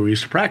 and that's where we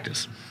used to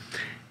practice.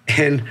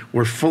 And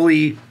we're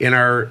fully in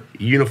our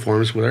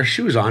uniforms with our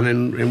shoes on,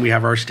 and we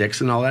have our sticks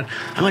and all that.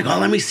 I'm like, oh,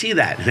 let me see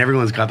that. And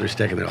everyone's got their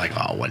stick, and they're like,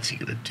 oh, what's he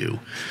going to do?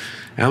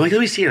 And I'm like,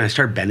 let me see it. And I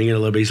start bending it a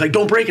little bit. He's like,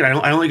 don't break it.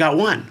 I only got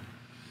one.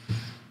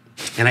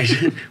 And I,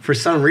 for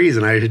some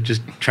reason, I was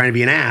just trying to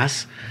be an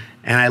ass.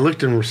 And I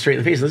looked him straight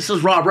in the face. And this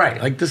is Rob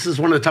Wright. Like, this is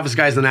one of the toughest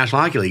guys in the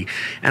National Hockey League.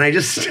 And I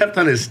just stepped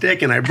on his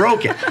stick, and I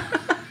broke it.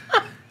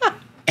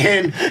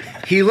 And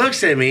he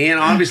looks at me, and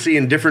obviously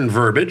in different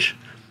verbiage,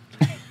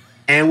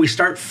 and we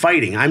start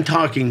fighting. I'm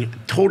talking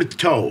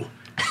toe-to-toe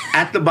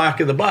at the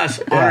back of the bus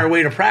on our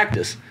way to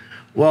practice.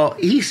 Well,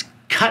 he's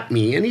cut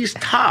me, and he's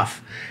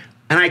tough.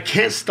 And I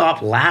can't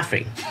stop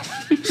laughing.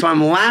 So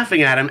I'm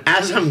laughing at him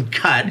as I'm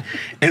cut.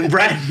 And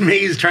Brad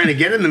May's trying to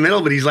get in the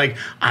middle, but he's like,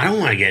 I don't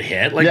want to get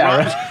hit. Like,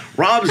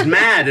 Rob's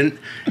mad.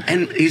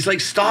 And he's like,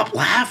 stop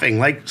laughing.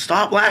 Like,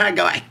 stop laughing. I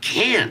go, I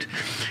can't.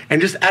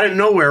 And just out of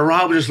nowhere,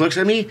 Rob just looks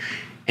at me,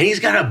 and he's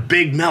got a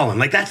big melon.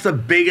 Like, that's the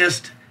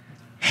biggest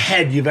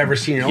head you've ever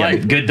seen in your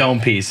life. Good dome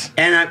piece.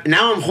 And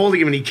now I'm holding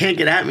him, and he can't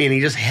get at me, and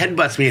he just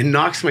headbutts me and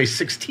knocks my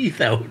 6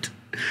 teeth out.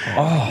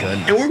 Oh,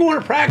 goodness. And we're going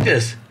to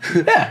practice.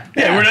 Yeah,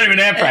 we're not even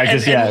at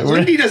practice yet.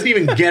 Lindy doesn't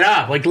even get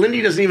up. Like,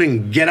 Lindy doesn't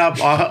even get up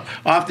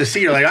off the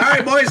seat. Like, all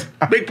right, boys,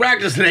 big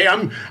practice today.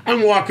 I'm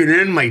walking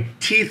in. My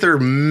teeth are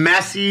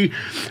messy.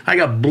 I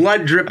got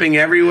blood dripping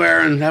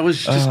everywhere, and that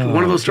was just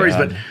one of those stories.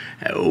 God.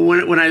 But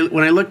when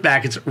I look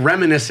back, it's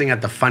reminiscing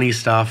at the funny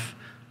stuff.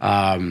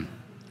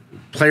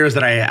 Players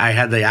that I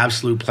had the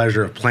absolute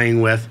pleasure of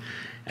playing with,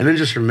 and then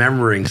just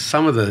remembering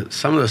some of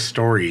the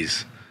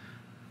stories.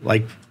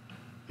 Like,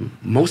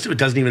 most of it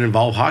doesn't even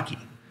involve hockey.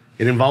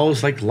 It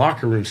involves like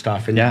locker room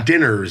stuff and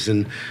dinners,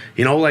 and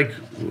you know, like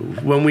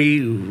when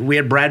we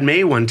had Brad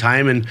May one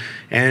time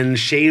and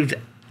shaved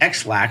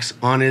X-Lax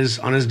on his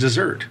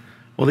dessert.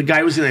 Well, the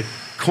guy was in a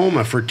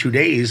coma for 2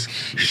 days,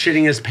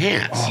 shitting his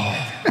pants.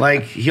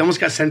 Like, he almost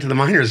got sent to the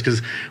minors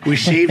because we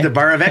shaved a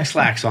bar of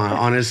X-Lax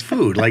on his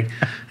food. Like,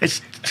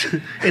 it's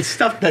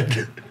stuff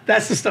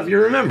that's the stuff you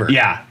remember.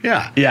 Yeah.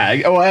 Yeah.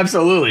 Yeah. Oh,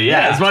 absolutely.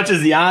 Yeah. Yeah. As much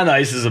as the on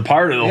ice is a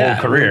part of the whole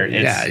career,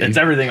 it's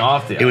everything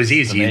off the ice. It was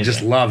easy. He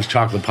just loves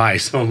chocolate pie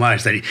so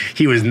much that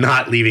he was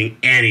not leaving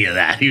any of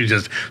that. He was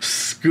just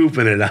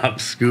scooping it up.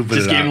 Just gave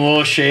him a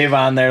little shave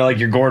on there like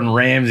you're Gordon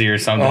Ramsay or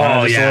something.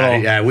 Oh,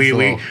 yeah.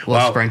 We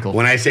sprinkled.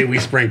 When I say we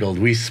sprinkled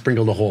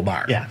the whole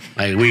bar. Yeah.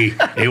 Like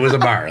it was a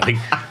bar. Like,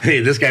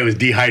 hey, this guy was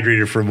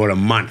dehydrated for about a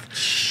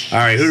month. All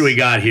right, who do we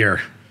got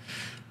here?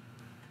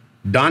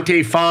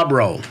 Dante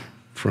Fabro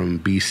from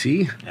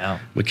BC. Yeah.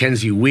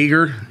 Mackenzie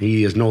Weegar.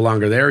 He is no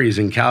longer there. He's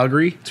in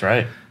Calgary. That's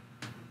right.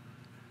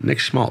 Nick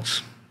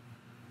Schmaltz.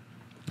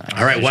 Nice.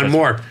 All right, one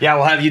more. Yeah,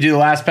 we'll have you do the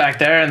last pack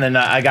there, and then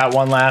I got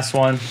one last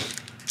one.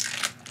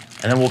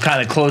 And then we'll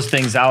kind of close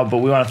things out, but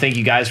we want to thank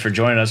you guys for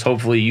joining us.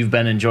 Hopefully you've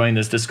been enjoying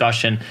this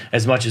discussion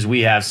as much as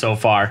we have so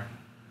far.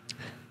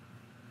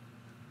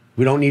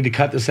 We don't need to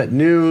cut this at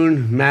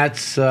noon.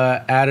 Matt's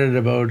added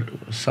about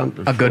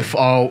something.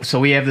 So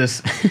we have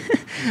this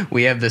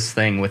we have this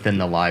thing within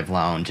the live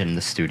lounge in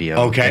the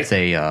studio. Okay. It's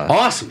a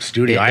awesome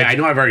studio. I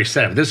know I've already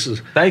said it. This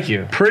is thank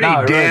you. Pretty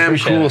damn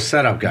cool it.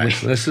 Setup, guys.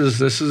 This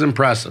is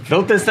impressive.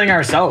 Built this thing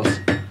ourselves.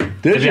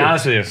 Did to be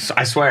honest with you,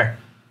 I swear.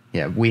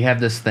 Yeah, we have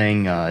this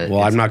thing.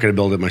 Well, I'm not going to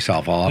build it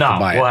myself. I'll have to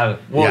buy it.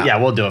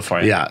 We'll do it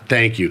for you. Yeah,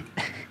 thank you.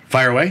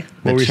 Fire away.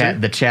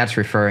 The chat's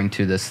referring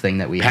to this thing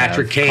that we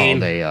Patrick have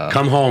Kane, called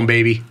come home,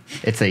 baby.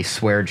 It's a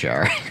swear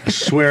jar. A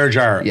swear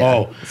jar. Yeah.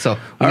 Oh, so all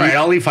right.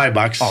 I'll leave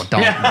 $5. Oh,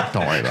 don't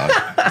worry about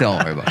it.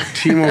 Don't worry about it.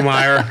 Timo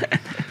Meyer,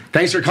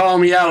 thanks for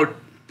calling me out.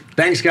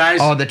 Thanks, guys.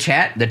 Oh, the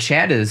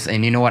chat is,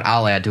 and you know what?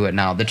 I'll add to it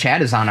now. The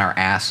chat is on our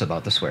ass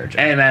about the swear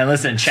jar. Hey, man,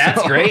 listen,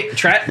 chat's great.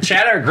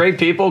 Chat are great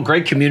people,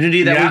 great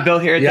community that we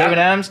built here at David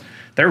Adams.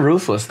 They're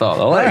ruthless, though.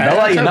 They'll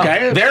let you know.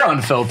 Okay. They're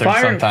unfiltered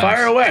sometimes.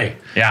 Fire away.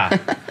 Yeah.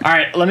 All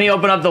right, let me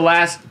open up the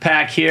last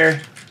pack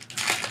here.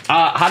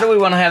 How do we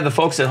want to have the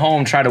folks at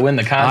home try to win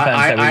the contents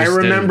that we just did? I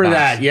remember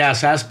that.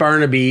 Yes, ask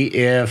Barnaby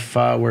if,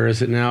 where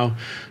is it now?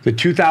 The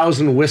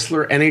 2000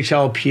 Whistler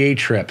NHLPA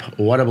trip.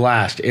 What a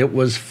blast. It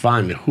was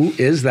fun. Who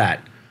is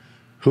that?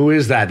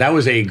 That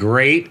was a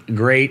great,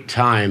 great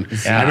time.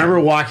 Yeah. I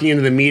remember walking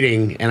into the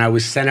meeting, and I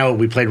was sent out.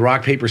 We played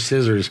rock, paper,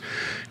 scissors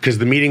because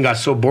the meeting got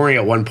so boring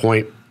at one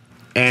point.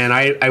 And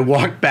I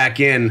walked back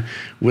in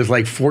with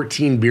like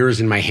 14 beers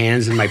in my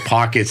hands and my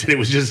pockets, and it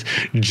was just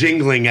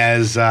jingling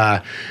as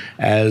Bob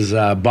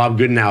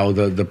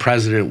Goodenow, the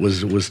president,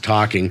 was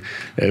talking.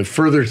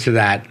 Further to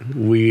that,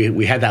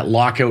 we had that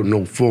lockout in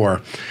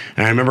 2004,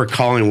 and I remember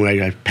calling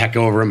when I peck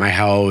over at my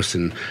house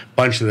and a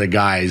bunch of the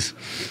guys,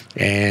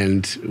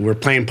 and we're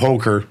playing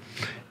poker,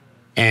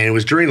 and it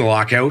was during the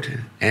lockout,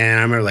 and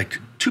I remember like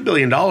 $2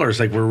 billion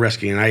like we're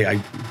risking,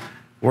 and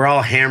we're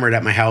all hammered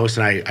at my house,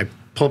 and I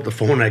pull up the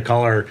phone and I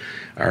call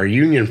our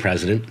union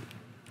president.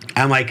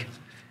 I'm like,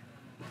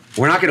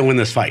 we're not going to win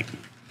this fight.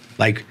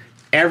 Like,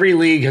 every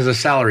league has a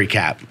salary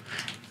cap.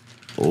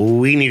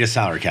 We need a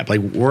salary cap. Like,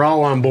 we're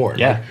all on board.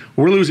 Yeah. Like,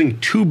 we're losing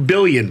 $2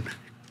 billion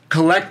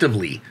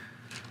collectively.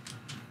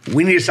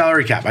 We need a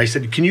salary cap. I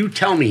said, can you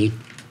tell me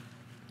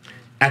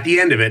at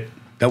the end of it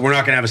that we're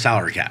not going to have a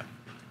salary cap?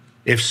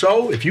 If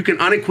so, if you can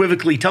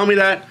unequivocally tell me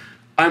that,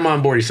 I'm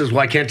on board. He says,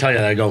 well, I can't tell you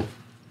that. I go,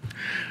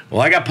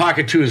 well, I got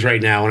pocket twos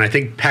right now, and I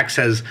think Peck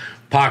says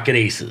pocket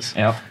aces.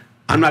 Yep.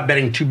 I'm not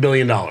betting $2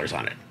 billion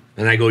on it.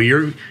 And I go,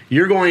 you're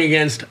going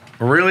against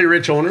really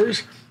rich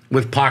owners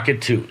with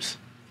pocket twos.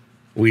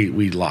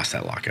 We lost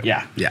that lockout.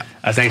 Yeah. Yeah.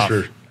 That's Thanks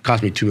tough.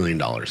 cost me $2 million.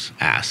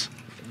 Ass.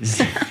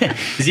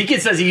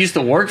 Zeke says he used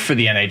to work for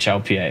the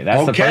NHLPA.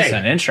 That's the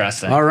person.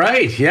 Interesting. All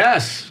right.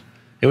 Yes.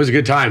 It was a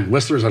good time.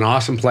 Whistler's an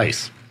awesome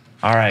place.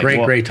 All right.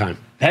 Great time.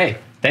 Hey,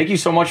 thank you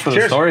so much for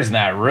the stories and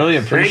that. Really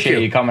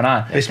appreciate you coming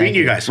on. Nice meeting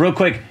you guys. Real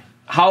quick,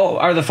 how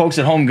are the folks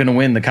at home going to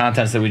win the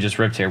contents that we just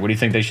ripped here? What do you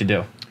think they should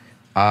do?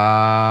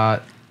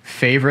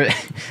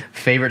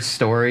 Favorite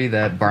story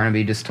that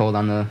Barnaby just told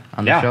on the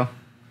show?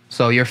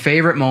 So your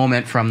favorite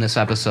moment from this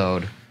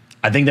episode?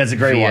 I think that's a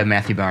great one.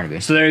 Matthew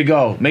Barnaby. So there you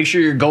go. Make sure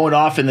you're going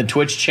off in the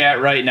Twitch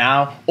chat right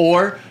now,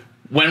 or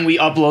when we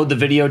upload the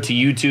video to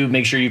YouTube,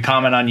 make sure you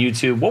comment on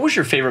YouTube. What was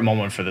your favorite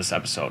moment for this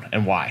episode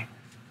and why?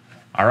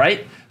 All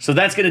right. So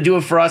that's going to do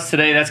it for us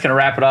today. That's going to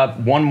wrap it up.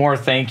 One more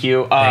thank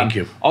you. Thank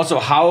you. Also,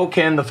 how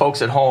can the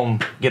folks at home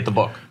get the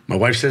book? My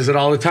wife says it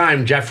all the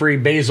time. Jeffrey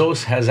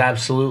Bezos has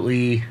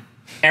absolutely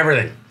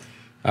everything.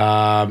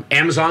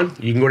 Amazon.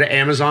 You can go to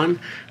Amazon.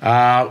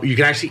 You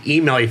can actually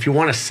email. If you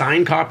want a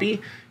signed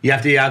copy, you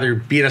have to either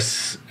be at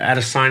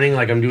a signing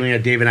like I'm doing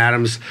at David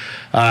Adams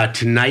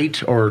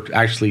tonight, or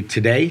actually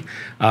today,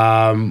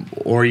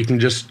 or you can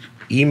just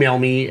email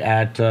me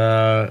at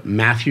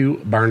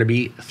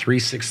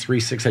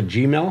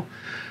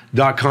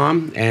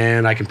matthewbarnaby3636@gmail.com,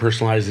 and I can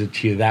personalize it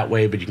to you that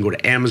way. But you can go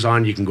to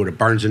Amazon, you can go to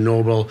Barnes &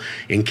 Noble.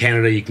 In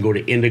Canada, you can go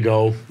to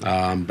Indigo,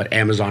 but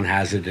Amazon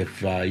has it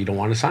if you don't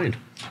want it signed.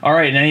 All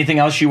right, and anything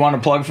else you want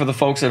to plug for the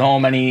folks at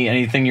home?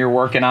 Anything you're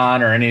working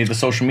on or any of the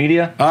social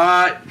media?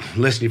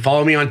 Listen, you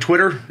follow me on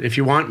Twitter if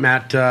you want,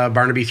 Matt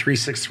Barnaby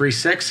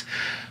 3636.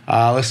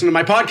 Listen to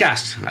my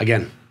podcast.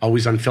 Again,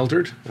 always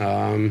Unfiltered.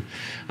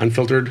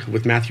 Unfiltered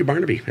with Matthew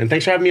Barnaby. And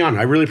thanks for having me on.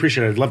 I really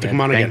appreciate it. I'd love to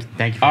come on again.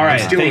 Thank you. For All right,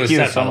 Stealing thank the you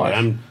set, so by the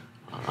way. much.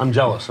 I'm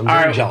jealous. I'm All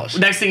very right, jealous.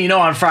 next thing you know,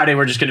 on Friday,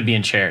 we're just going to be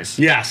in chairs.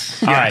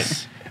 Yes. All yes.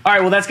 right. All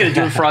right, well, that's going to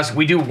do it for us.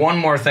 We do one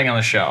more thing on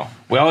the show.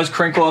 We always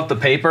crinkle up the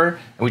paper,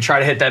 and we try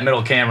to hit that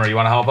middle camera. You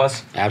want to help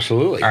us?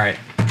 Absolutely. All right.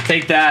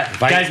 Take that.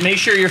 Guys, make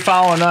sure you're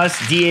following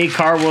us, DA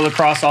Car World,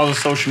 across all the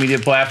social media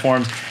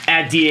platforms,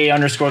 at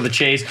DA_the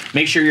Chase.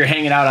 Make sure you're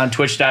hanging out on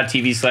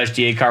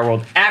twitch.tv/DA Car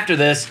World. After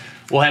this,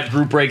 we'll have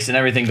group breaks and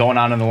everything going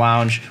on in the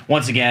lounge.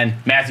 Once again,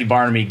 Matthew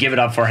Barnaby, give it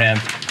up for him.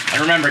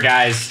 And remember,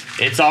 guys,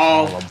 it's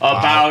all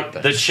about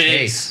the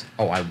chase.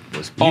 Oh, I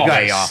was You way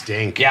guys off.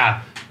 stink.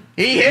 Yeah.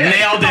 He hit it.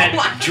 Nailed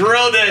it.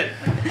 Drilled it.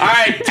 All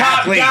right,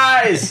 top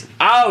guys,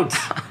 out.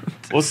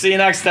 We'll see you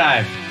next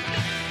time.